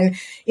year. And,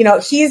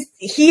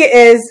 he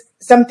is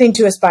something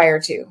to aspire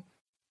to.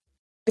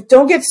 But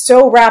don't get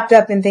so wrapped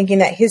up in thinking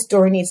that his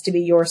story needs to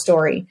be your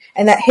story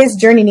and that his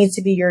journey needs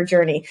to be your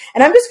journey.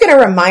 And I'm just going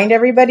to remind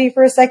everybody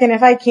for a second,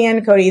 if I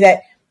can, Cody,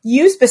 that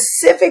you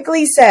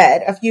specifically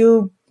said a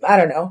few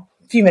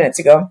minutes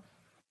ago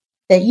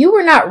that you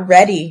were not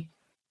ready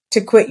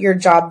to quit your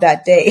job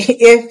that day.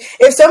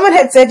 If someone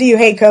had said to you,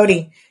 hey,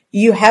 Cody,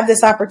 you have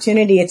this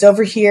opportunity. It's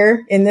over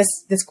here in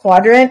this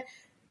quadrant,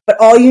 but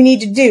all you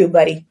need to do,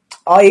 buddy,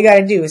 all you got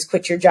to do is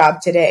quit your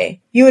job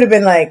today. You would have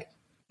been like,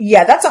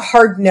 yeah, that's a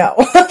hard no.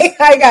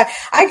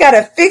 I got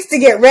to fix to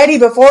get ready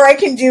before I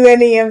can do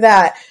any of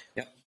that.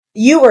 Yep.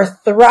 You were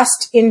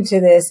thrust into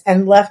this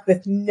and left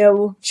with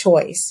no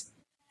choice.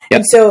 Yep.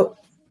 And so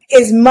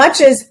as much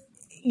as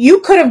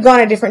you could have gone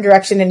a different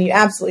direction, and you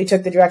absolutely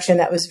took the direction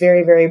that was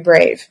very, very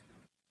brave.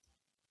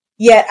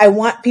 Yet I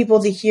want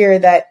people to hear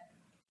that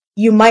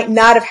you might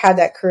not have had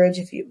that courage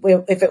if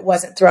it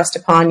wasn't thrust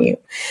upon you.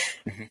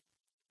 Mm-hmm.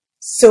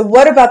 So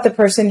what about the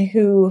person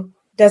who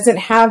doesn't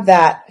have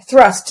that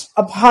thrust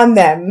upon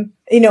them?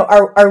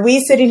 Are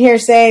we sitting here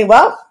saying,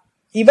 well,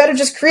 you better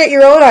just create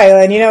your own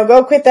island,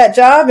 go quit that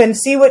job and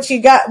see what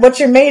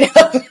you're made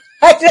of?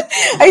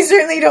 I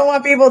certainly don't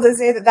want people to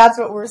say that that's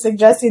what we're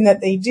suggesting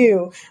that they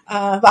do.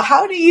 But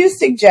how do you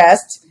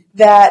suggest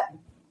that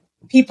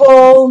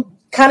people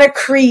kind of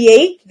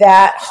create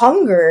that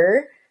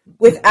hunger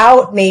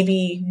without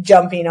maybe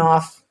jumping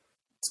off,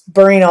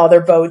 burning all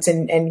their boats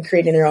and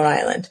creating their own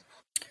island?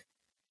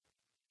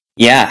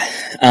 Yeah.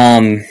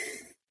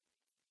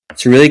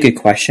 It's a really good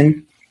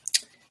question.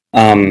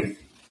 I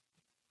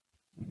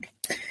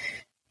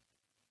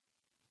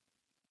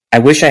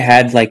wish I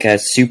had like a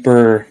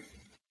super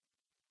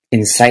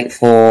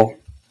insightful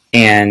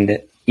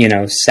and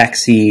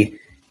sexy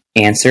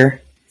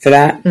answer for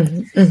that.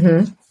 Mm-hmm.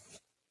 Mm-hmm.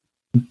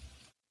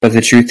 But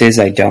the truth is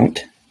I don't.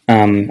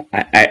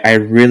 I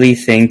really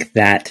think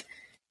that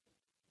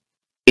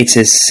it's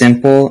as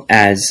simple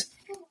as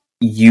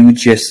you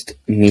just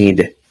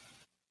need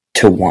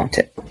to want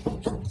it.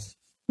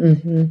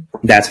 Mm-hmm.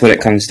 That's what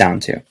it comes down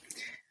to.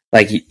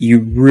 Like, you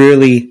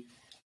really,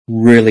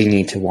 really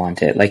need to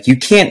want it. Like, you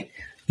can't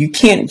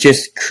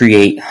just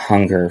create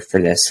hunger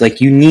for this.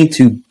 Like, you need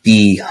to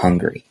be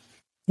hungry.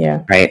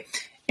 Yeah. Right.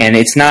 And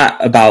it's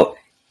not about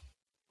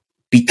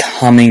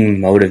becoming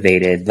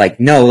motivated. Like,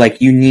 no,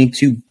 like, you need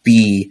to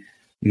be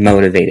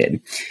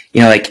motivated.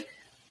 Like,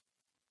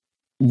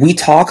 we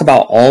talk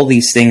about all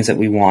these things that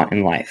we want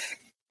in life.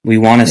 We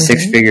want a mm-hmm.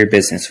 6-figure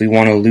business. We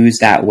want to lose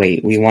that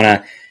weight. We want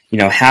to,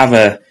 have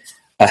a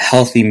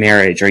healthy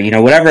marriage, or,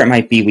 whatever it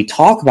might be. We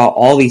talk about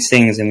all these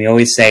things and we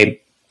always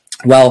say,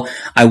 well,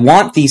 I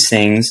want these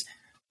things.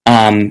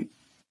 And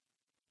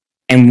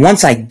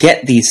once I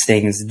get these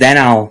things, then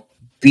I'll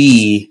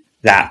be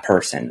that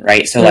person.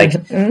 Right. So like,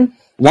 mm-hmm.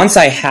 once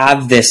I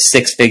have this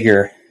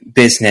 6-figure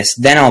business,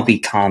 then I'll be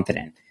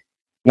confident.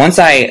 Once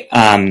I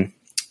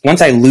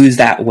lose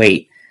that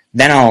weight,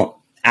 then I'll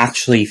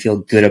actually feel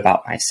good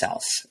about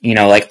myself.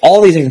 Like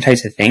all these different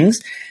types of things.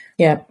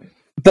 Yeah.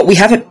 But we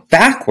have it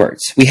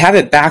backwards.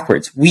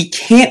 We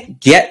can't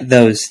get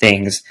those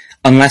things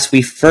unless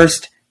we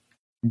first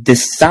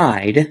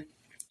decide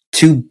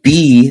to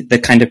be the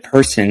kind of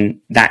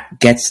person that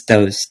gets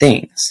those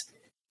things.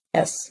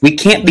 Yes. We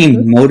can't be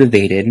mm-hmm.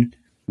 motivated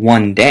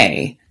one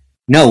day.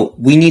 No,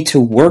 we need to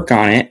work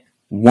on it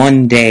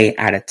one day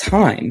at a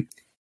time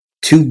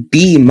to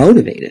be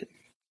motivated.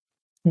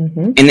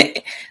 Mm-hmm.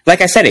 And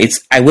like I said,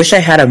 I wish I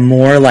had a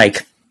more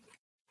like,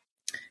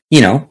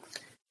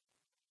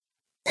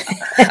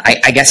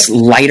 I guess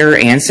lighter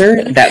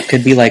answer that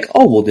could be like,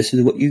 oh, well, this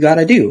is what you got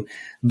to do.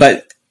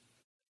 But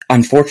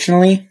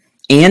unfortunately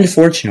and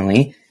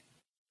fortunately,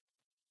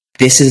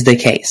 this is the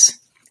case.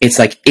 It's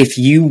like, if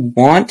you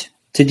want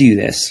to do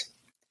this,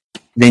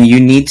 then you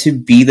need to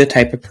be the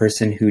type of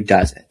person who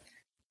does it.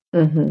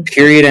 Mm-hmm.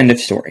 Period. End of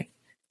story.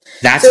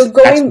 That's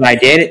what I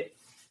did.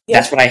 Yeah.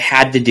 That's what I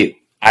had to do.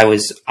 I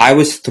was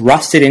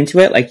thrusted into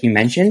it, like you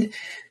mentioned.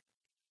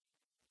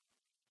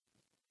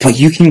 But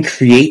you can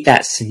create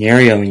that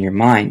scenario in your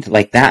mind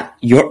like that.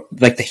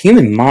 The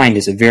human mind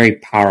is a very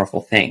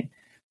powerful thing.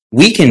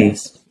 We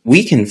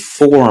can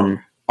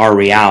form our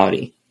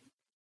reality,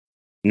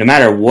 no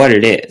matter what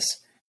it is.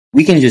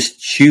 We can just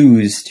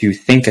choose to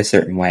think a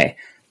certain way.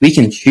 We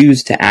can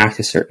choose to act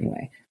a certain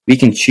way. We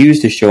can choose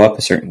to show up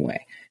a certain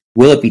way.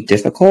 Will it be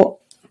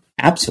difficult?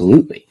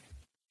 Absolutely.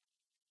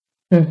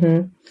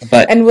 Mm-hmm.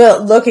 And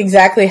will it look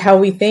exactly how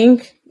we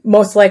think?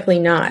 Most likely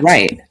not.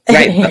 Right.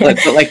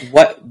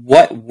 but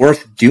what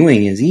worth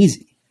doing is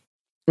easy.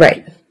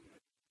 Right.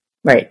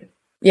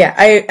 Yeah,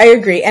 I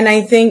agree. And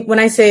I think when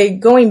I say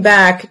going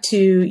back to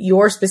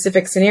your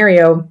specific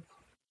scenario,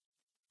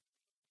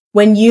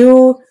 when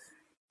you,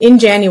 in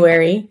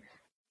January,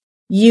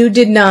 you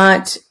did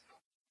not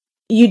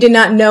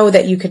know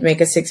that you could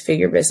make a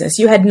 6-figure business.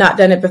 You had not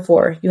done it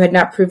before. You had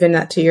not proven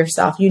that to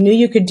yourself. You knew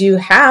you could do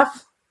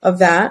half of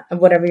that, of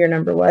whatever your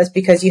number was,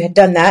 because you had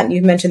done that. And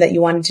you mentioned that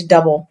you wanted to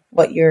double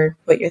what your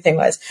thing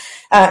was.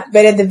 But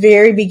at the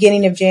very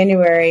beginning of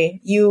January,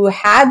 you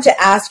had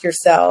to ask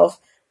yourself,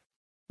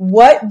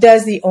 what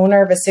does the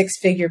owner of a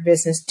 6-figure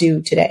business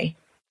do today?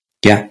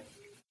 Yeah.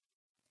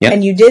 Yep.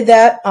 And you did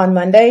that on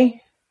Monday.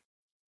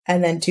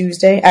 And then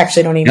Tuesday,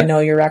 actually, I don't even know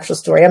your actual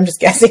story. I'm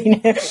just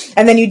guessing.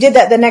 And then you did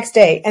that the next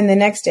day and the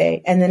next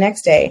day and the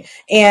next day.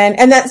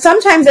 And that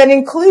sometimes that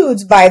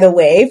includes, by the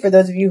way, for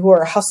those of you who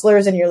are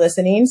hustlers and you're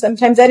listening,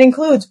 sometimes that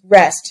includes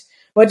rest.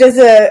 What does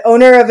the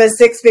owner of a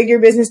 6-figure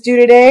business do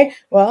today?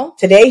 Well,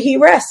 today he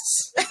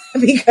rests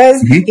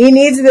because he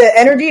needs the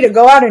energy to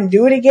go out and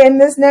do it again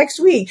this next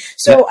week.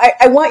 So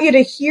I want you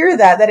to hear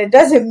that it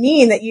doesn't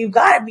mean that you've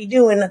got to be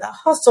doing the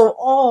hustle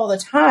all the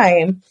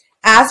time.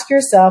 Ask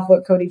yourself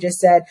what Cody just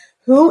said.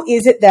 Who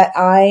is it that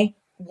I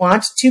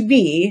want to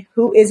be?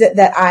 Who is it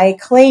that I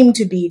claim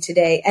to be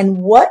today? And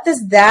what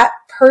does that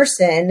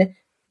person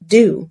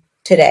do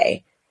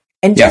today?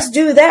 And just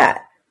do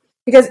that.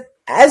 Because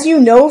as you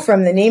know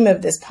from the name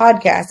of this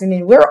podcast, I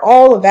mean, we're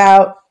all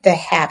about the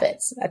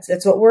habits.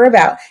 That's what we're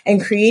about.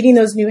 And creating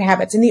those new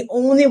habits. And the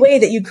only way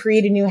that you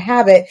create a new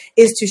habit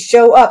is to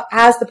show up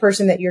as the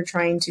person that you're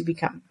trying to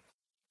become.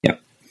 Yep.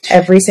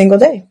 Every single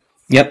day.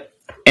 Yep.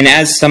 And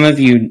as some of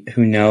you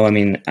who know, I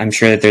mean, I'm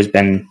sure that there's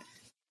been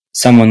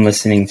someone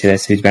listening to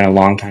this who's been a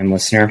longtime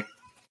listener.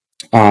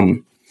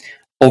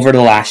 Over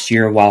the last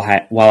year, while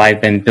I've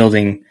been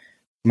building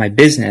my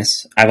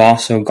business, I've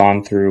also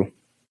gone through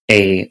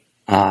a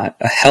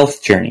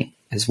health journey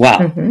as well.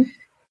 Mm-hmm.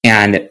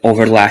 And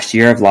over the last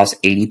year, I've lost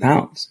 80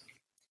 pounds.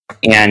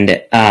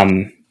 And,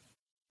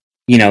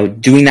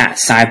 doing that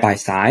side by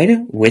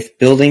side with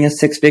building a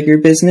 6-figure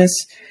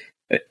business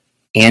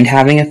and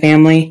having a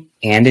family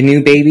and a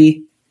new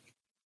baby,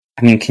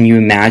 I mean, can you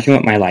imagine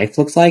what my life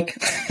looks like?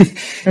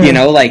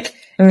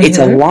 It's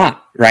a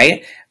lot,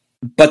 right?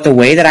 But the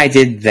way that I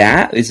did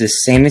that is the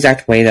same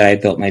exact way that I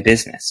built my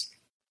business.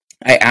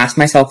 I asked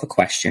myself a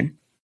question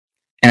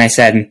and I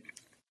said,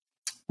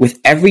 with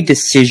every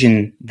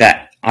decision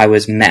that I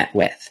was met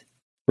with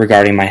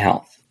regarding my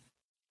health,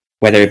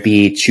 whether it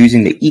be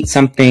choosing to eat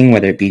something,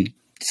 whether it be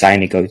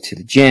deciding to go to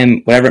the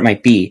gym, whatever it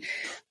might be,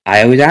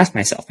 I always ask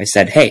myself, I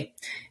said, hey,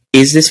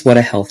 is this what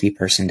a healthy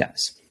person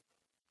does?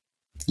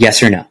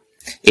 Yes or no?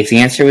 If the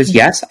answer was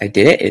yes, I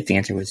did it. If the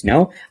answer was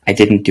no, I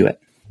didn't do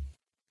it.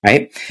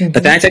 Right? Mm-hmm.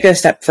 But then I took it a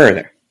step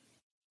further.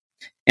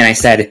 And I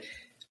said,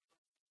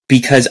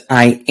 because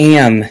I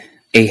am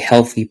a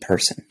healthy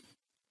person.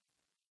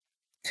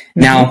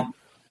 Mm-hmm. Now,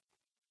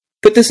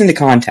 put this into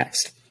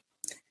context.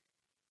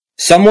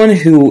 Someone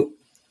who,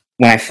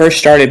 when I first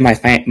started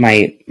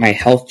my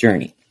health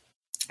journey,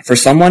 for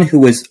someone who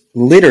was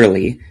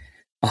literally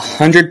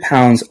 100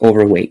 pounds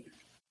overweight,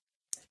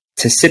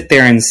 to sit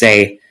there and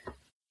say,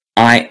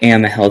 I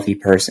am a healthy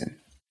person,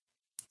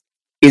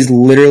 is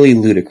literally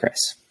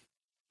ludicrous.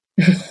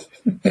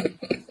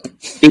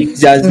 It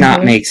does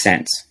not make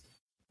sense,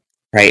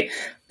 right?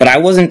 But I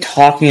wasn't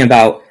talking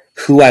about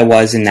who I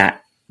was in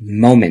that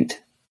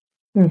moment.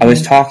 I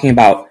was talking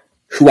about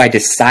who I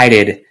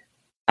decided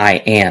I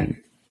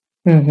am.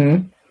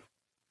 Mm-hmm.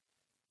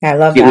 I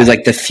love that. It was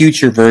like the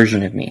future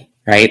version of me,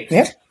 right?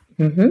 Yep.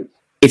 Mm-hmm.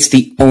 It's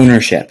the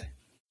ownership.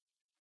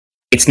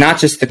 It's not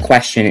just the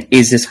question,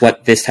 is this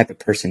what this type of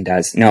person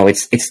does? No,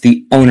 it's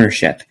the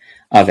ownership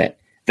of it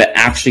that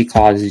actually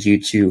causes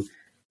you to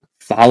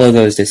follow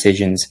those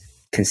decisions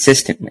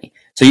consistently.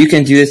 So you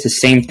can do this the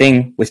same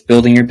thing with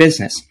building your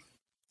business.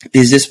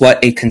 Is this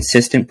what a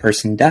consistent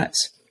person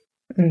does?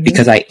 Mm-hmm.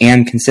 Because I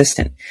am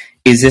consistent.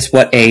 Is this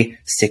what a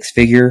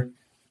 6-figure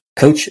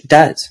coach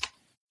does?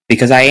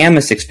 Because I am a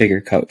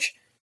 6-figure coach.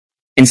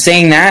 And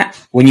saying that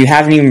when you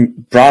haven't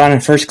even brought on a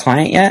first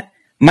client yet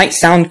might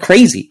sound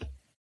crazy.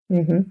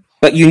 Mm-hmm.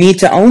 But you need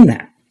to own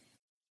that,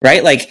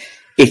 right? Like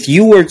if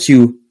you were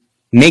to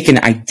make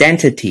an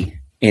identity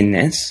in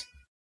this,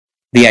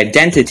 the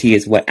identity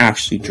is what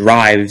actually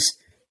drives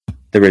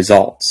the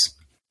results.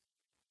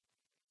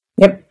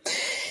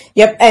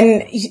 Yep.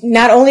 And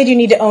not only do you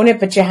need to own it,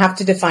 but you have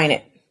to define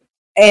it.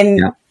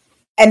 And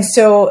And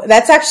so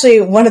that's actually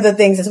one of the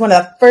things, it's one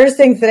of the first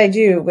things that I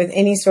do with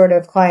any sort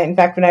of client. In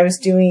fact, when I was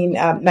doing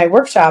my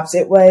workshops,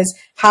 it was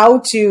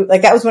how to,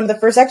 like, that was one of the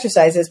first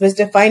exercises, was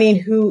defining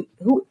who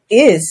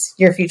is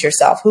your future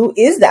self? Who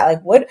is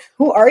that? Like,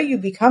 who are you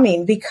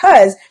becoming?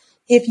 Because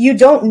if you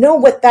don't know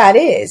what that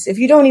is, if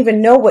you don't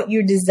even know what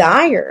you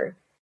desire,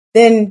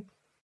 then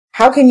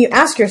how can you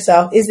ask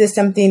yourself, is this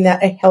something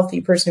that a healthy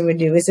person would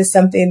do? Is this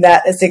something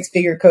that a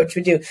six-figure coach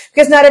would do?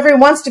 Because not everyone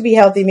wants to be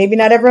healthy. Maybe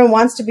not everyone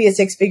wants to be a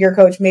six-figure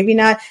coach. Maybe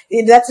not.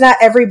 That's not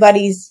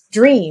everybody's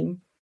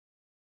dream.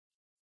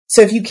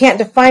 So if you can't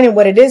define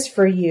what it is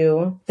for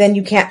you, then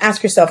you can't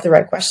ask yourself the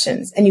right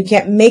questions, and you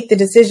can't make the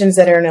decisions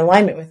that are in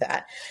alignment with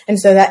that. And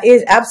so that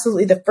is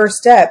absolutely the first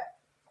step.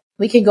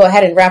 We can go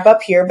ahead and wrap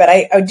up here, but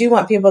I do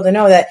want people to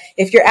know that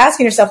if you're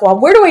asking yourself, well,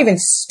 where do I even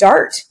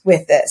start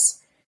with this?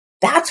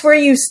 That's where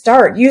you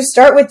start. You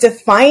start with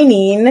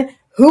defining,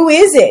 who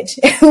is it?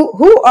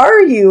 Who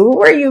are you?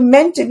 Who are you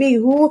meant to be?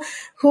 Who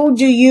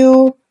do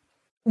you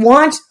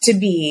want to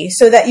be?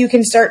 So that you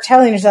can start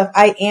telling yourself,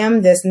 I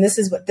am this, and this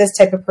is what this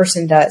type of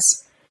person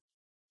does.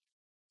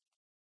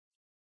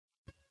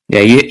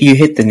 Yeah, you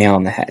hit the nail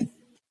on the head.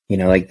 You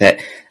know, like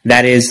that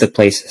is the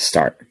place to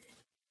start.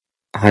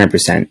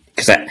 100%.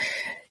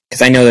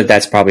 Because I know that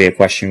that's probably a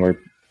question where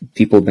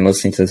people have been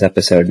listening to this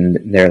episode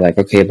and they're like,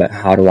 okay, but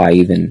how do I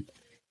even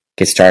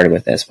get started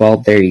with this? Well,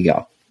 there you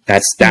go.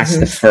 That's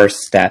the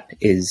first step,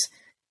 is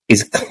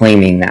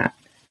claiming that,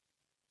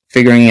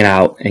 figuring it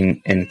out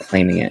and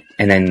claiming it,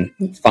 and then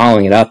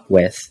following it up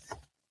with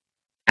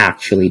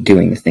actually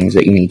doing the things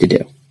that you need to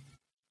do.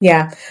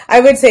 Yeah,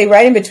 I would say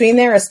right in between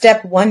there, a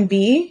step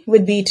 1B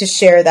would be to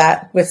share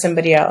that with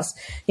somebody else.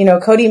 You know,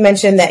 Cody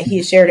mentioned that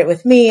he shared it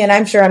with me, and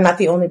I'm sure I'm not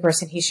the only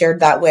person he shared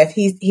that with.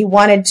 He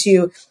wanted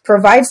to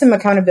provide some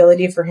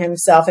accountability for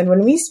himself. And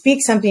when we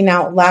speak something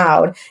out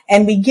loud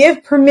and we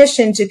give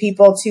permission to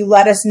people to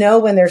let us know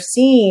when they're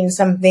seeing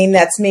something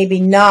that's maybe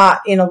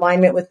not in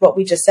alignment with what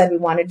we just said we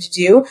wanted to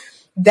do,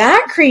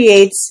 that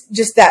creates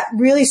just that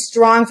really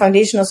strong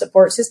foundational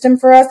support system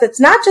for us. That's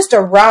not just a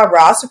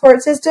rah-rah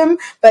support system,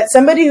 but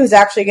somebody who's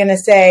actually going to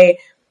say,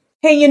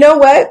 hey, you know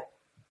what?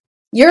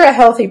 You're a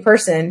healthy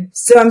person,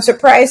 so I'm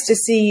surprised to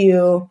see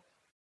you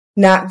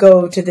not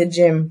go to the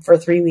gym for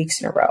 3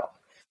 weeks in a row.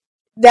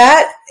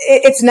 That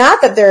it's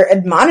not that they're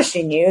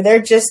admonishing you.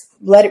 They're just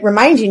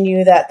reminding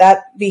you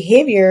that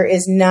behavior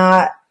is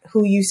not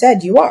who you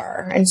said you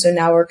are. And so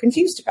now we're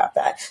confused about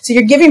that. So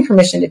you're giving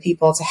permission to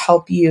people to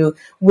help you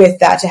with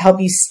that, to help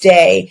you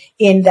stay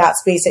in that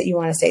space that you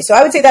want to stay. So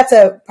I would say that's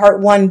a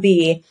part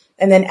 1B.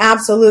 And then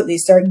absolutely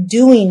start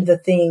doing the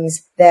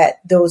things that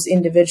those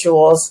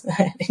individuals,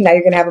 now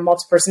you're going to have a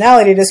multiple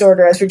personality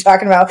disorder as we're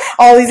talking about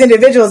all these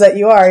individuals that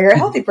you are. You're a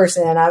healthy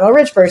person. I'm a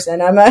rich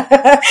person. I'm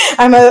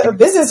a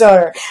business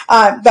owner.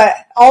 But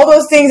all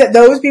those things that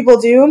those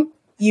people do,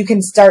 you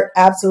can start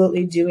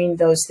absolutely doing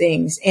those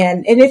things.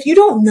 And if you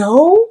don't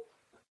know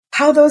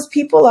how those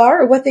people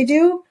are or what they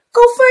do,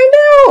 go find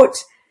out.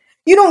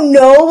 You don't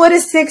know what a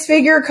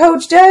six-figure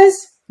coach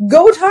does?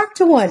 Go talk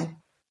to one.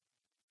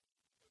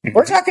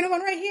 We're talking to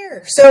one right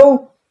here.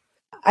 So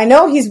I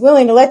know he's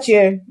willing to let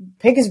you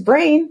pick his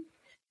brain.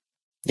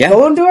 Yeah.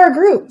 Go into our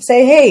group.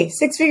 Say, hey,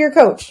 six-figure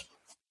coach,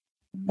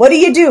 what do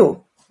you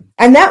do?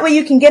 And that way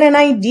you can get an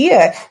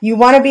idea. You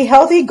want to be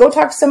healthy? Go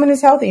talk to someone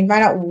who's healthy and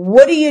find out,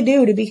 what do you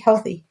do to be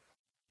healthy?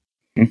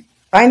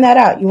 Find that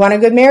out. You want a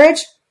good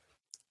marriage?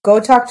 Go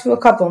talk to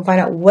a couple and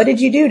find out, what did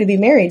you do to be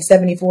married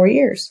 74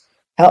 years?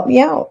 Help me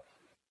out.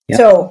 Yep.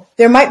 So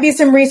there might be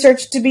some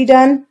research to be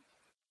done.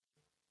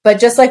 But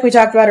just like we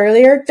talked about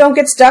earlier, don't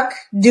get stuck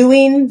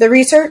doing the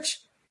research.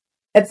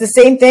 That's the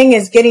same thing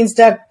as getting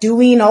stuck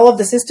doing all of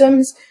the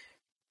systems.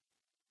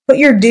 Put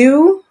your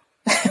do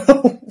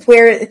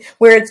where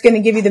it's going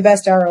to give you the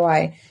best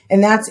ROI.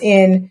 And that's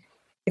in,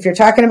 if you're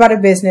talking about a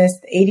business,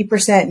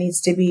 80%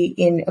 needs to be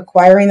in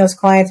acquiring those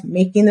clients,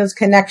 making those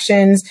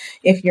connections.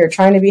 If you're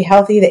trying to be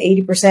healthy,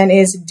 the 80%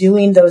 is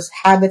doing those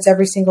habits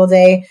every single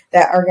day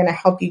that are going to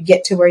help you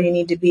get to where you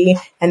need to be.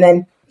 And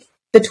then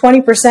the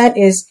 20%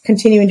 is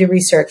continuing to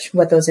research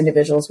what those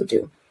individuals would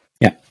do.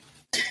 Yeah,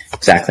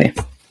 exactly.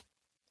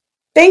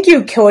 Thank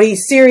you, Cody,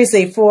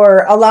 seriously,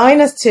 for allowing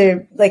us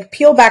to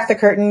peel back the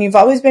curtain. You've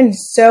always been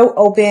so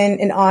open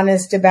and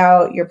honest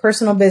about your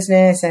personal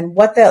business and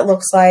what that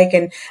looks like.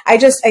 And I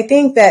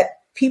think that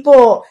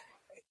people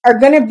are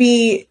going to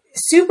be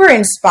super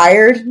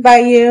inspired by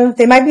you.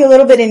 They might be a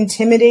little bit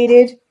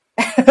intimidated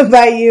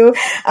by you.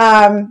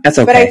 That's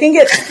okay. But I think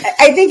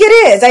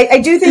it is. I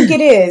do think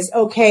it is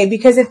okay,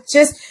 because it's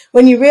just,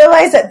 when you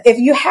realize that if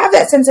you have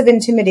that sense of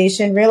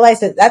intimidation, realize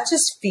that that's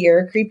just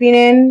fear creeping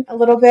in a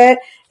little bit.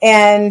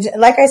 And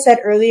like I said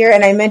earlier,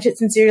 and I meant it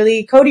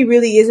sincerely, Cody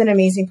really is an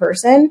amazing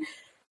person.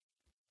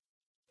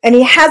 And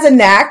he has a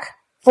knack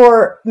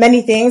for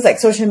many things like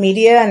social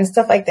media and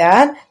stuff like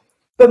that.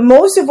 But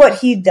most of what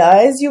he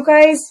does, you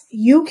guys,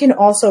 you can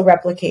also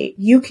replicate.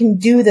 You can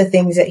do the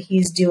things that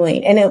he's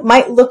doing. And it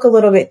might look a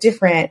little bit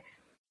different,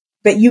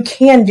 but you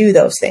can do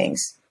those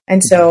things.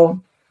 And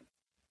so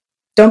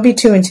don't be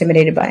too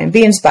intimidated by him.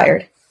 Be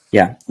inspired.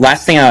 Yeah.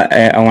 Last thing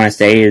I want to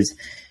say is,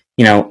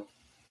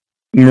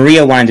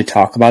 Maria wanted to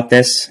talk about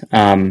this,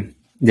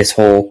 this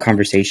whole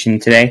conversation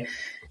today.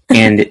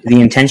 And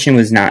the intention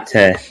was not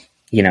to,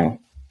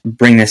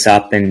 bring this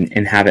up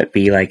and have it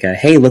be like a,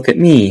 hey, look at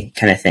me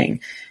kind of thing.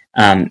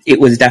 It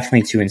was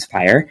definitely to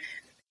inspire.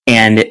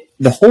 And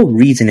the whole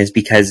reason is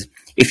because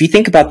if you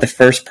think about the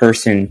first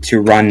person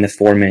to run the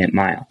 4-minute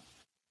mile,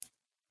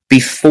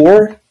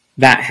 before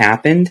that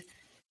happened,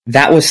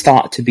 that was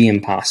thought to be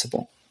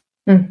impossible,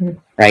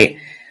 right?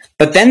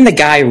 But then the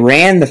guy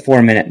ran the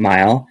 4-minute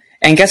mile,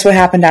 and guess what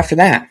happened after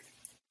that?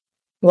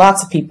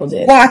 Lots of people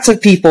did. Lots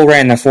of people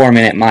ran the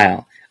 4-minute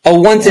mile. A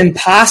once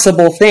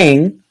impossible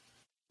thing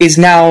is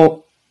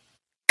now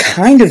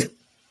kind of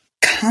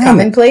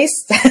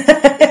commonplace.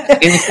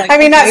 I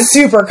mean, not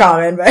super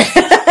common, but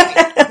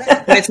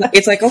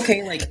it's like,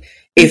 okay, like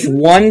if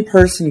one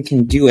person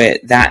can do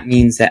it, that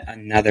means that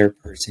another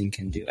person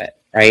can do it,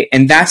 right?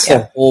 And that's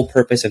the whole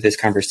purpose of this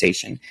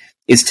conversation,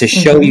 is to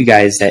show you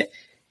guys that,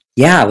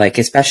 like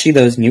especially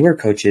those newer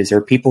coaches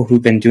or people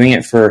who've been doing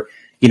it for,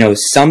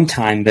 some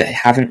time but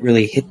haven't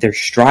really hit their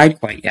stride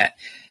quite yet.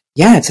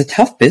 Yeah, it's a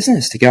tough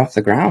business to get off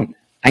the ground.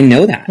 I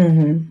know that.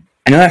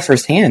 I know that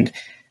firsthand,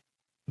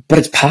 but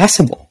it's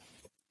possible.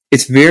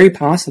 It's very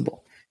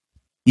possible.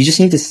 You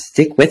just need to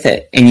stick with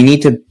it, and you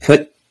need to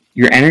put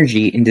your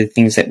energy into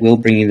things that will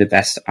bring you the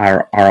best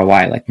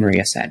ROI, like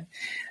Maria said.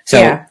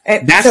 So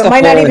that's so it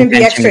might not even be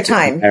extra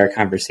time. Our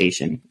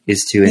conversation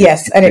is to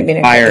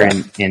inspire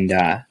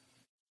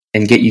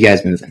and get you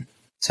guys moving.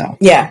 So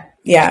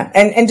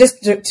and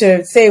just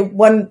to say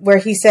one where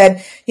he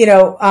said,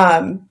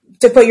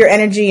 to put your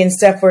energy and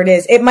stuff where it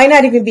is. It might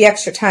not even be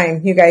extra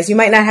time, you guys. You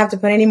might not have to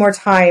put any more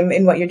time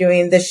in what you're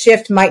doing. The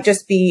shift might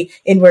just be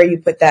in where you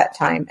put that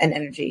time and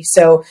energy.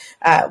 So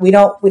we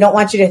don't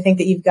want you to think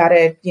that you've got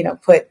to,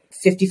 put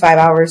 55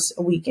 hours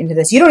a week into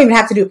this. You don't even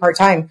have to do it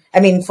part-time.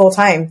 I mean,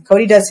 full-time.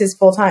 Cody does his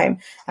full-time.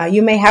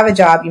 You may have a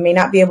job. You may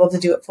not be able to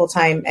do it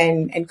full-time.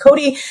 And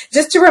Cody,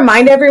 just to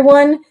remind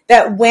everyone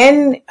that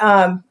when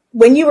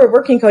you were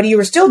working, Cody, you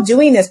were still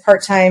doing this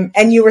part-time,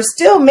 and you were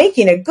still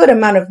making a good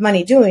amount of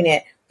money doing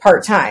it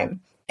part-time.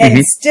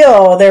 And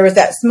still there was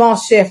that small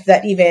shift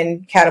that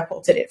even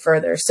catapulted it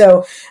further.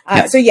 So,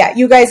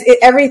 you guys,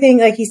 everything,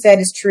 like he said,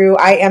 is true.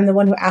 I am the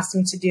one who asked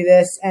him to do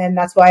this. And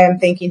that's why I'm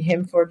thanking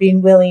him for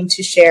being willing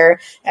to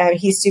share.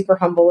 He's super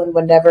humble and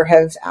would never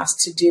have asked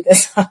to do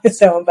this on his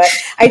own. But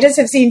I just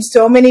have seen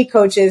so many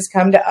coaches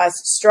come to us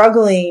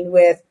struggling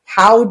with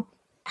how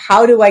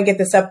do I get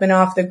this up and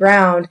off the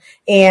ground?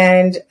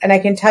 And I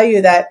can tell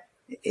you that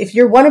if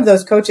you're one of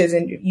those coaches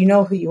and you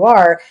know who you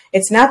are,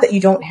 it's not that you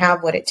don't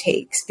have what it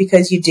takes,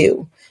 because you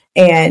do.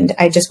 And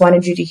I just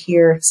wanted you to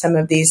hear some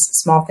of these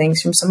small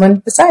things from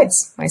someone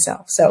besides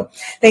myself. So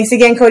thanks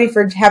again, Cody,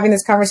 for having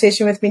this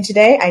conversation with me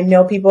today. I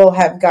know people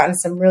have gotten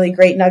some really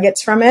great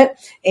nuggets from it,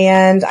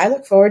 and I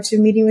look forward to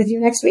meeting with you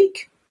next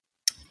week.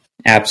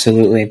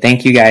 Absolutely.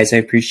 Thank you, guys. I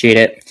appreciate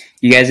it.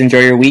 You guys enjoy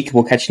your week.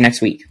 We'll catch you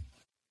next week.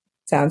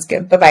 Sounds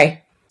good. Bye-bye.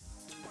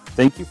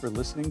 Thank you for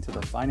listening to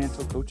the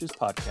Financial Coaches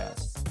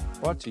Podcast,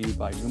 brought to you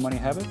by New Money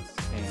Habits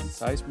and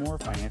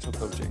Sizemore Financial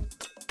Coaching.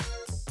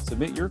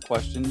 Submit your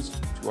questions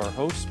to our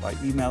hosts by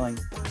emailing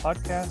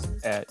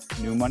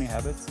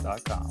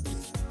podcast@newmoneyhabits.com.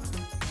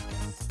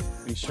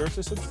 Be sure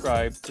to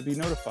subscribe to be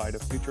notified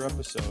of future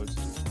episodes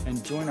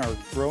and join our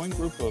growing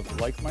group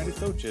of like-minded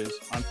coaches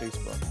on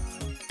Facebook.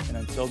 And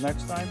until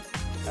next time,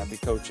 happy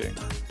coaching.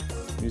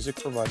 Music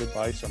provided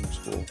by Summer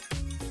School.